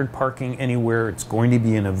structured parking anywhere, it's going to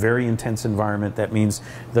be in a very intense environment. That means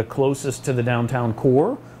the closest to the downtown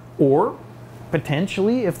core, or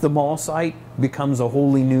potentially if the mall site becomes a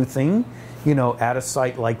wholly new thing, at a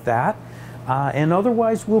site like that. And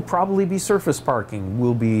otherwise, we'll probably be surface parking.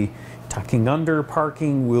 We'll be tucking under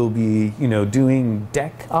parking. We'll be, doing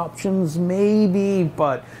deck options maybe,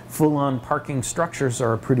 but full-on parking structures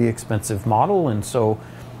are a pretty expensive model, and so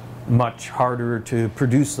much harder to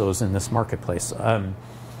produce those in this marketplace.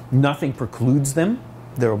 Nothing precludes them.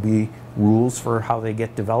 There will be rules for how they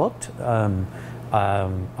get developed,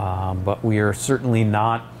 but we are certainly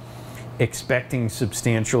not expecting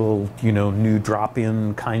substantial, new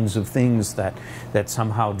drop-in kinds of things that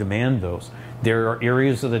somehow demand those. There are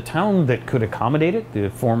areas of the town that could accommodate it.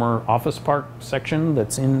 The former office park section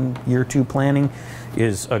that's in year 2 planning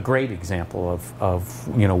is a great example of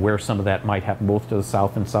where some of that might happen, both to the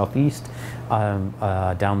south and southeast,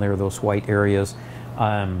 down there, those white areas,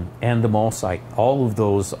 and the mall site. All of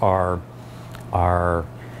those are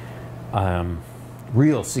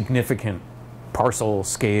real significant parcel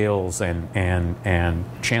scales and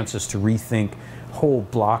chances to rethink whole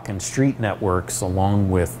block and street networks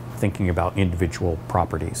along with thinking about individual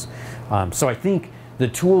properties. So I think the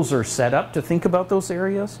tools are set up to think about those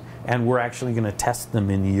areas, and we're actually going to test them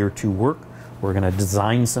in the year 2 work. We're going to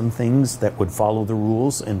design some things that would follow the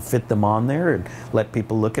rules and fit them on there and let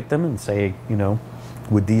people look at them and say,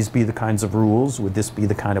 would these be the kinds of rules? Would this be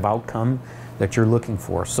the kind of outcome that you're looking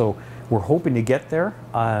for? So we're hoping to get there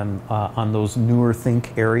on those newer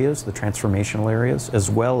think areas, the transformational areas,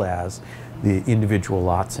 as well as the individual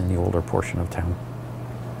lots in the older portion of town.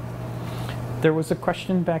 There was a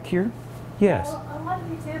question back here? Yes. Well, a lot of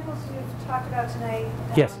the examples you've talked about tonight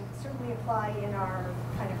Yes. certainly apply in our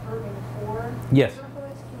kind of urban core Yes.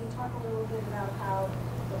 neighborhoods. Can you talk a little bit about how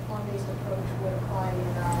the form-based approach would apply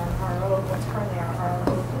in our what's currently our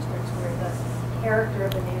RO districts, where the character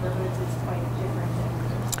of the neighborhoods is quite different?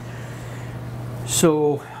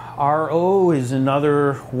 So RO is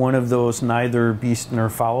another one of those neither beast nor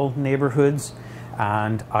fowl neighborhoods,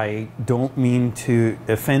 and I don't mean to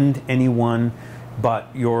offend anyone, but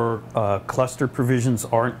your cluster provisions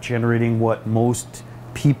aren't generating what most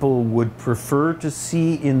people would prefer to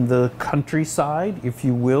see in the countryside, if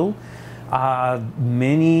you will.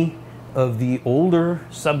 Many of the older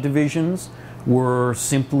subdivisions were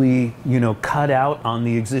simply, cut out on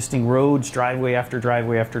the existing roads, driveway after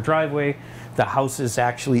driveway after driveway. The house is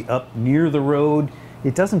actually up near the road.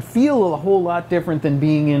 It doesn't feel a whole lot different than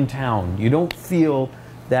being in town. You don't feel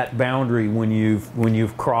that boundary when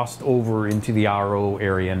you've crossed over into the RO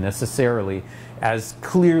area necessarily as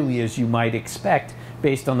clearly as you might expect,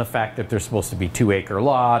 based on the fact that there's supposed to be 2-acre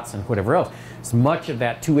lots and whatever else. So much of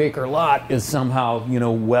that 2-acre lot is somehow,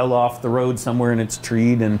 well off the road somewhere and it's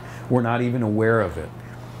treed and we're not even aware of it.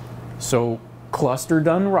 So cluster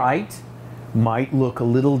done right might look a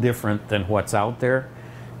little different than what's out there.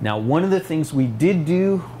 Now, one of the things we did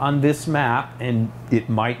do on this map, and it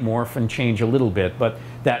might morph and change a little bit, but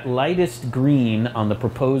that lightest green on the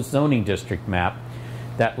proposed zoning district map,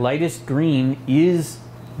 that lightest green is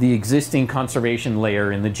the existing conservation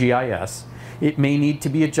layer in the GIS. It may need to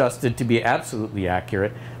be adjusted to be absolutely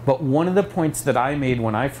accurate, but one of the points that I made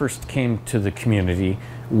when I first came to the community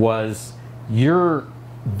was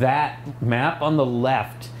that map on the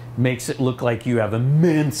left makes it look like you have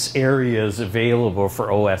immense areas available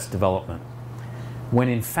for OS development. When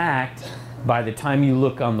in fact, by the time you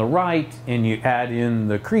look on the right and you add in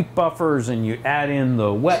the creek buffers and you add in the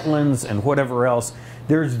wetlands and whatever else,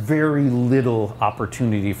 there's very little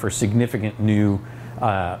opportunity for significant new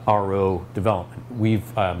RO development. We've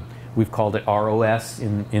called it ROS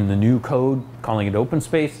in the new code, calling it open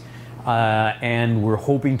space. And we're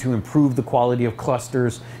hoping to improve the quality of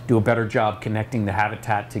clusters, do a better job connecting the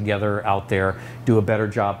habitat together out there, do a better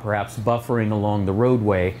job perhaps buffering along the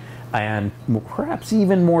roadway, and perhaps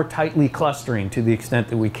even more tightly clustering to the extent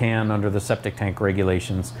that we can under the septic tank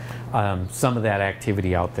regulations, some of that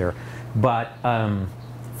activity out there. But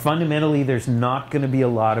fundamentally, there's not going to be a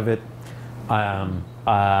lot of it,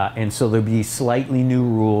 and so there'll be slightly new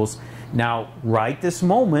rules. Now, right this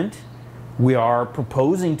moment, we are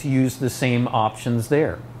proposing to use the same options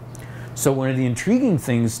there. So one of the intriguing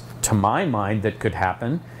things, to my mind, that could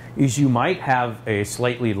happen is you might have a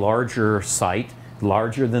slightly larger site,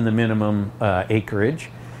 larger than the minimum acreage,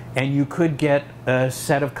 and you could get a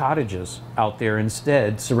set of cottages out there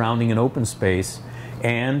instead surrounding an open space.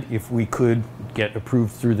 And if we could get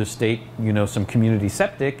approved through the state, some community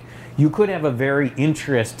septic, you could have a very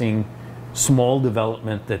interesting small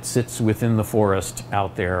development that sits within the forest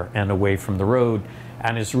out there and away from the road,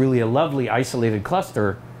 and is really a lovely isolated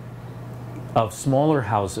cluster of smaller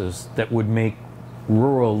houses that would make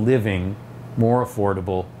rural living more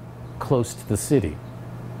affordable close to the city.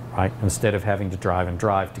 right? Instead of having to drive and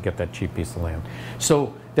drive to get that cheap piece of land.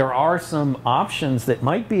 So there are some options that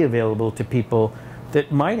might be available to people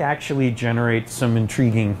that might actually generate some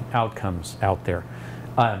intriguing outcomes out there.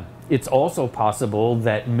 It's also possible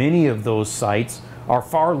that many of those sites are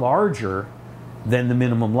far larger than the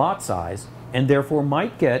minimum lot size and therefore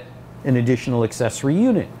might get an additional accessory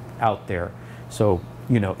unit out there. So,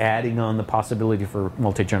 you know, adding on the possibility for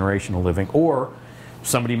multi-generational living, or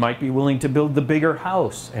somebody might be willing to build the bigger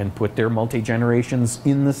house and put their multi-generations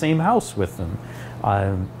in the same house with them.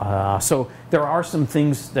 So there are some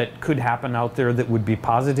things that could happen out there that would be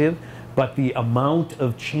positive, but the amount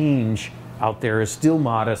of change out there is still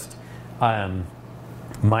modest.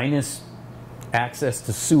 Minus access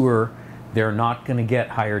to sewer, they're not going to get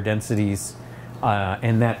higher densities,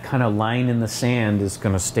 and that kind of line in the sand is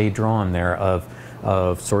going to stay drawn there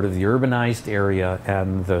of sort of the urbanized area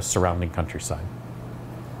and the surrounding countryside.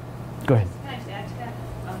 Go ahead. Can I just add to that?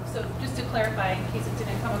 So just to clarify, in case it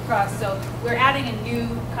didn't come across, so we're adding a new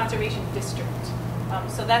conservation district.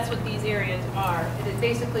 So that's what these areas are. It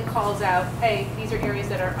basically calls out, hey, these are areas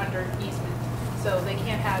that are under easement, so they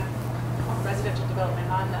can't have residential development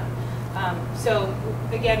on them. So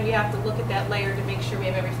again, we have to look at that layer to make sure we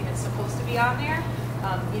have everything that's supposed to be on there.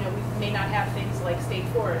 You know, we may not have things like state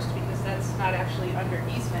forest because that's not actually under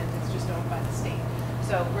easement, it's just owned by the state.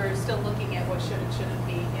 So we're still looking at what should and shouldn't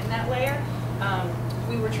be in that layer.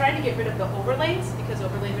 We were trying to get rid of the overlays because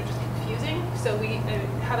overlays are just confusing. So we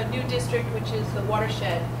have a new district, which is the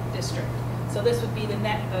watershed district. So this would be the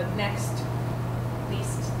next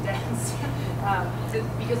least dense,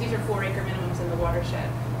 because these are 4-acre minimums in the watershed.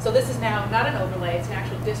 So this is now not an overlay, it's an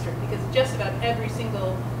actual district, because just about every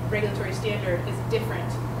single regulatory standard is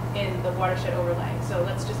different in the watershed overlay. So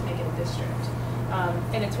let's just make it a district.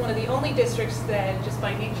 And it's one of the only districts that just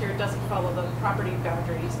by nature doesn't follow the property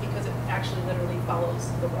boundaries because it actually literally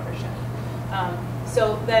follows the watershed.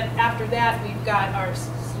 So then after that, we've got our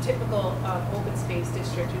typical open space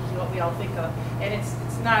district, which is what we all think of. And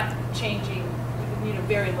it's not changing, you know,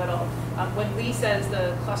 very little. When Lee says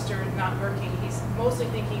the cluster is not working, he's mostly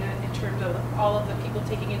thinking in terms of all of the people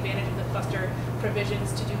taking advantage of the cluster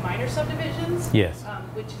provisions to do minor subdivisions. Yes.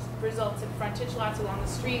 Which results in frontage lots along the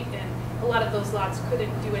street, and a lot of those lots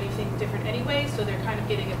couldn't do anything different anyway, so they're kind of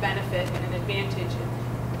getting a benefit and an advantage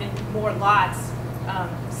in more lots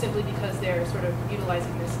simply because they're sort of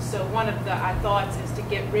utilizing this. So one of the thoughts is to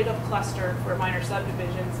get rid of cluster for minor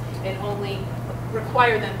subdivisions and only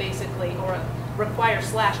require them basically, or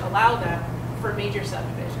require/allow them for major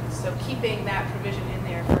subdivisions. So keeping that provision in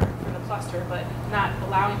there for the cluster, but not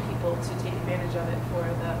allowing people to take advantage of it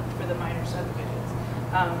for the minor subdivisions.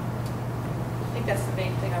 I think that's the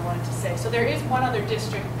main thing I wanted to say. So there is one other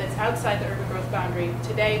district that's outside the urban growth boundary.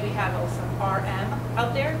 Today we have also RM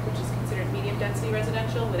out there, which is considered medium density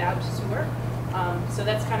residential without sewer. So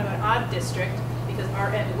that's kind of an odd district because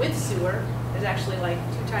RM with sewer is actually like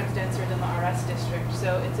 2 times denser than the RS district.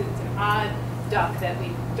 So it's an odd duck that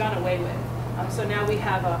we've done away with. So now we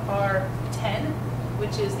have a R10,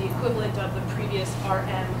 which is the equivalent of the previous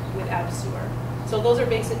RM without sewer. So those are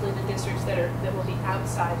basically the districts that will be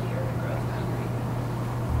outside the urban growth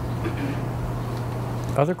boundary.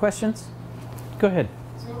 Other questions? Go ahead.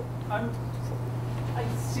 So I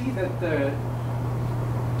see that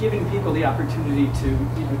giving people the opportunity to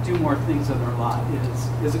do more things on their lot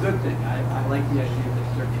is a good thing. I like the idea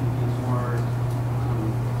that there can be more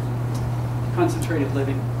concentrated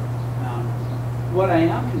living. What I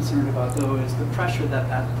am concerned about, though, is the pressure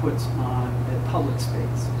that puts on the public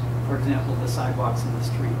space. For example, the sidewalks in the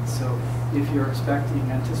streets. So if you're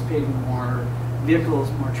anticipating more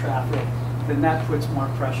vehicles, more traffic, then that puts more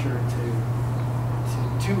pressure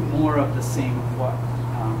to do more of the same of what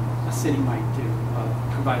a city might do,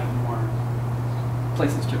 of providing more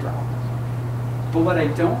places to drive. But what I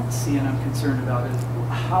don't see and I'm concerned about is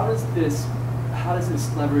how does this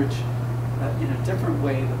leverage in a different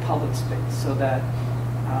way the public space, so that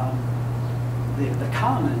the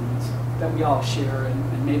commons that we all share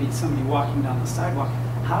and maybe somebody walking down the sidewalk,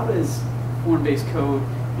 how does form-based code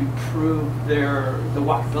improve the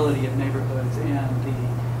walkability of neighborhoods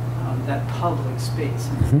and that public space?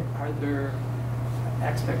 Mm-hmm. Are there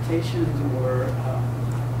expectations or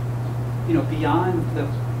beyond the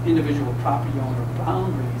individual property owner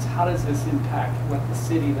boundaries, how does this impact what the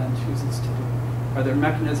city then chooses to do? Are there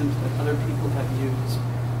mechanisms that other people have used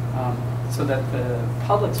so that the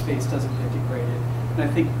public space doesn't get degraded? And I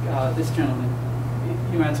think this gentleman,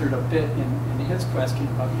 you answered a bit in his question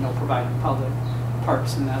about providing public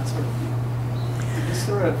parks and that sort of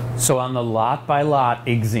thing. So on the lot by lot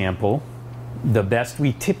example, the best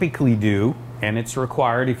we typically do and it's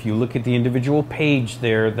required. If you look at the individual page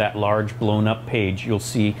there, that large blown up page, you'll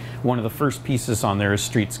see one of the first pieces on there is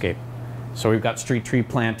streetscape. So we've got street tree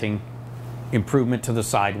planting, improvement to the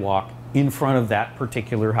sidewalk in front of that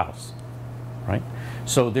particular house, right?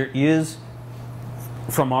 So there is,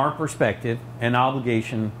 from our perspective, an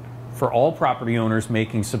obligation for all property owners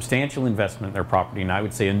making substantial investment in their property. And I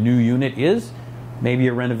would say a new unit is, maybe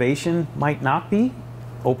a renovation might not be,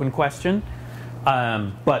 open question.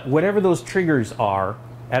 But whatever those triggers are,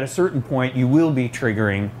 at a certain point you will be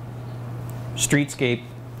triggering streetscape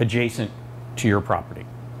adjacent to your property.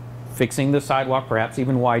 Fixing the sidewalk, perhaps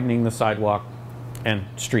even widening the sidewalk, and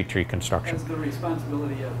street tree construction. That's the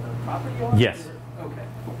responsibility of the property owner? Yes. Okay.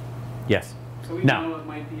 Yes. So even Now, though it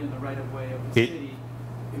might be in the right of way of the city,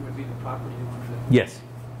 it would be the property owner that yes.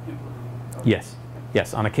 implement. Okay. Yes.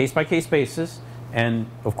 Yes, on a case-by-case basis. And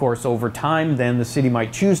of course, over time, then the city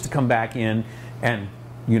might choose to come back in and,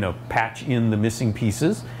 you know, patch in the missing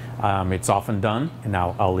pieces. It's often done, and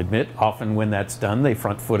now I'll admit, often when that's done, they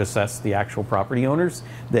front foot assess the actual property owners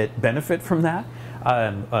that benefit from that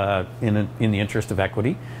in the interest of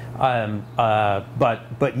equity.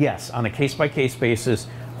 But yes, on a case-by-case basis,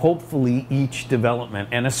 hopefully each development,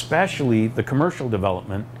 and especially the commercial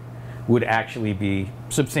development, would actually be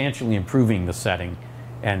substantially improving the setting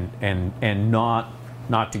and not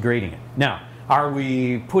degrading it. Now, are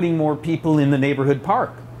we putting more people in the neighborhood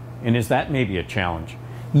park? And is that maybe a challenge?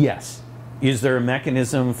 Yes. Is there a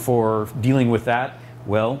mechanism for dealing with that?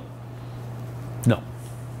 Well, no.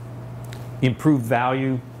 Improved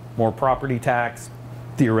value, more property tax,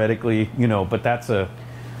 theoretically, you know, but that's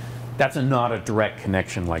not a direct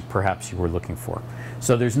connection like perhaps you were looking for.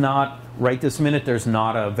 So there's not, right this minute, there's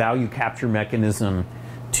not a value capture mechanism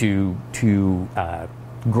to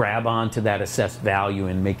grab onto that assessed value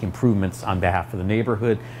and make improvements on behalf of the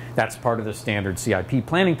neighborhood. That's part of the standard CIP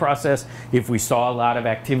planning process. If we saw a lot of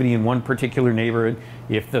activity in one particular neighborhood,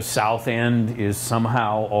 if the south end is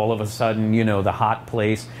somehow all of a sudden, you know, the hot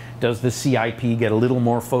place, does the CIP get a little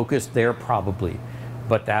more focused there? Probably.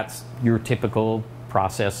 But that's your typical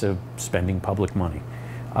process of spending public money.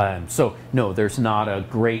 So no, there's not a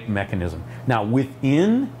great mechanism. Now,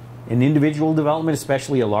 within an individual development,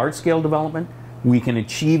 especially a large-scale development, we can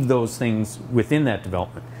achieve those things within that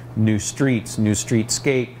development. New streets, new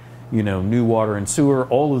streetscape, you know, new water and sewer,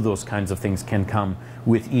 all of those kinds of things can come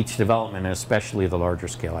with each development, and especially the larger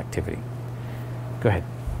scale activity. Go ahead.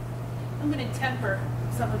 I'm going to temper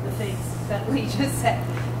some of the things that we just said,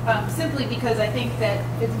 simply because I think that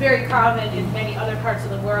it's very common in many other parts of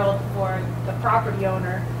the world for the property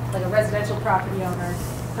owner, like a residential property owner,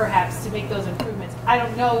 perhaps, to make those improvements. I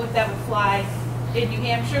don't know if that would fly in New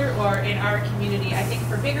Hampshire or in our community. I think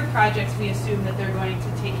for bigger projects, we assume that they're going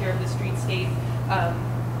to take care of the streetscape,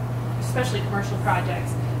 especially commercial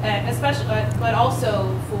projects, but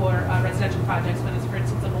also for residential projects when it's, for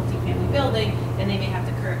instance, a multi-family building, and they may have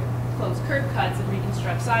to close curb cuts and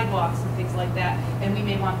reconstruct sidewalks and things like that, and we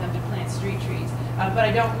may want them to plant street trees. But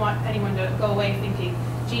I don't want anyone to go away thinking,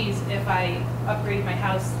 geez, if I upgrade my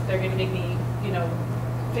house, they're going to make me, you know,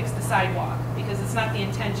 fix the sidewalk, because it's not the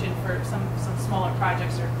intention for some smaller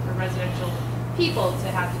projects or for residential people to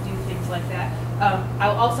have to do things like that.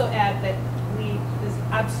 I'll also add that Lee is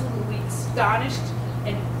absolutely astonished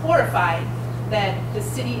and horrified that the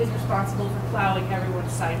city is responsible for plowing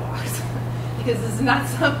everyone's sidewalks, because this is not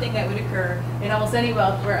something that would occur in almost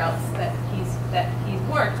anywhere else that he's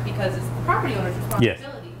worked, because it's the property owner's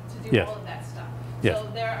responsibility to do all of that stuff. Yes. So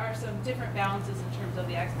there are some different balances in terms of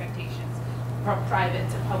the expectations from private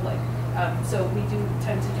to public. So we do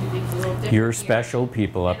tend to do things a little different. You're special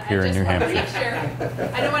people up here in New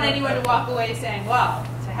Hampshire. I don't want anyone to walk away saying, well,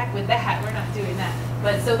 to heck with that, we're not doing that.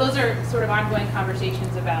 But so those are sort of ongoing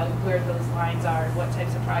conversations about where those lines are, what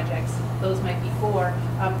types of projects those might be for.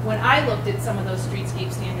 When I looked at some of those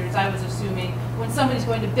streetscape standards, I was assuming when somebody's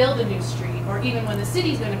going to build a new street, or even when the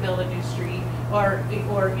city's going to build a new street, or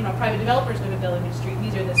you know, private developers going to build a new street,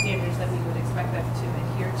 these are the standards that we would expect them to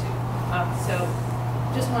adhere to. So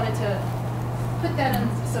just wanted to put that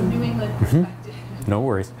in some New England perspective. No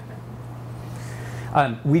worries.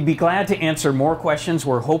 We'd be glad to answer more questions.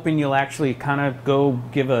 We're hoping you'll actually kind of go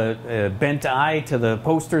give a bent eye to the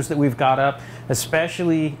posters that we've got up,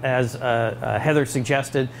 especially, as Heather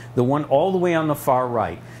suggested, the one all the way on the far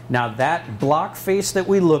right. Now, that block face that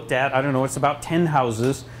we looked at, I don't know, it's about 10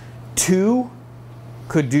 houses. 2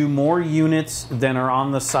 could do more units than are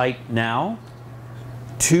on the site now.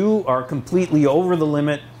 2 are completely over the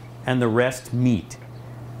limit, and the rest meet.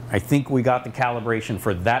 I think we got the calibration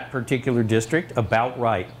for that particular district about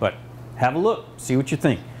right, but have a look, see what you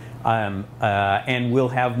think. And we'll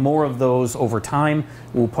have more of those over time.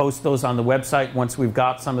 We'll post those on the website once we've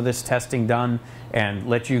got some of this testing done, and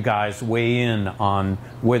let you guys weigh in on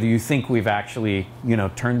whether you think we've actually,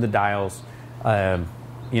 turned the dials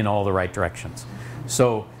in all the right directions.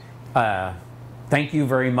 So thank you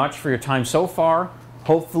very much for your time so far.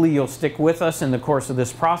 Hopefully you'll stick with us in the course of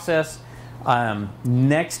this process.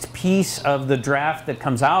 Next piece of the draft that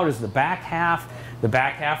comes out is the back half. The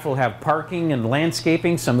back half will have parking and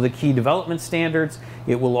landscaping, some of the key development standards.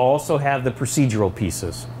 It will also have the procedural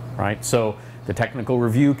pieces, right? So the technical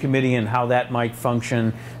review committee and how that might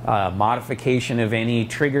function, modification of any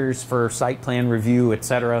triggers for site plan review,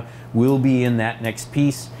 etc., will be in that next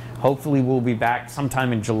piece. Hopefully we'll be back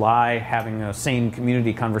sometime in July having a same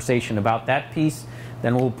community conversation about that piece.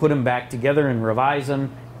 Then we'll put them back together and revise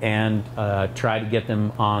them and try to get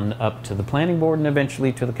them on up to the planning board and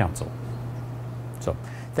eventually to the council. So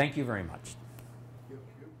thank you very much.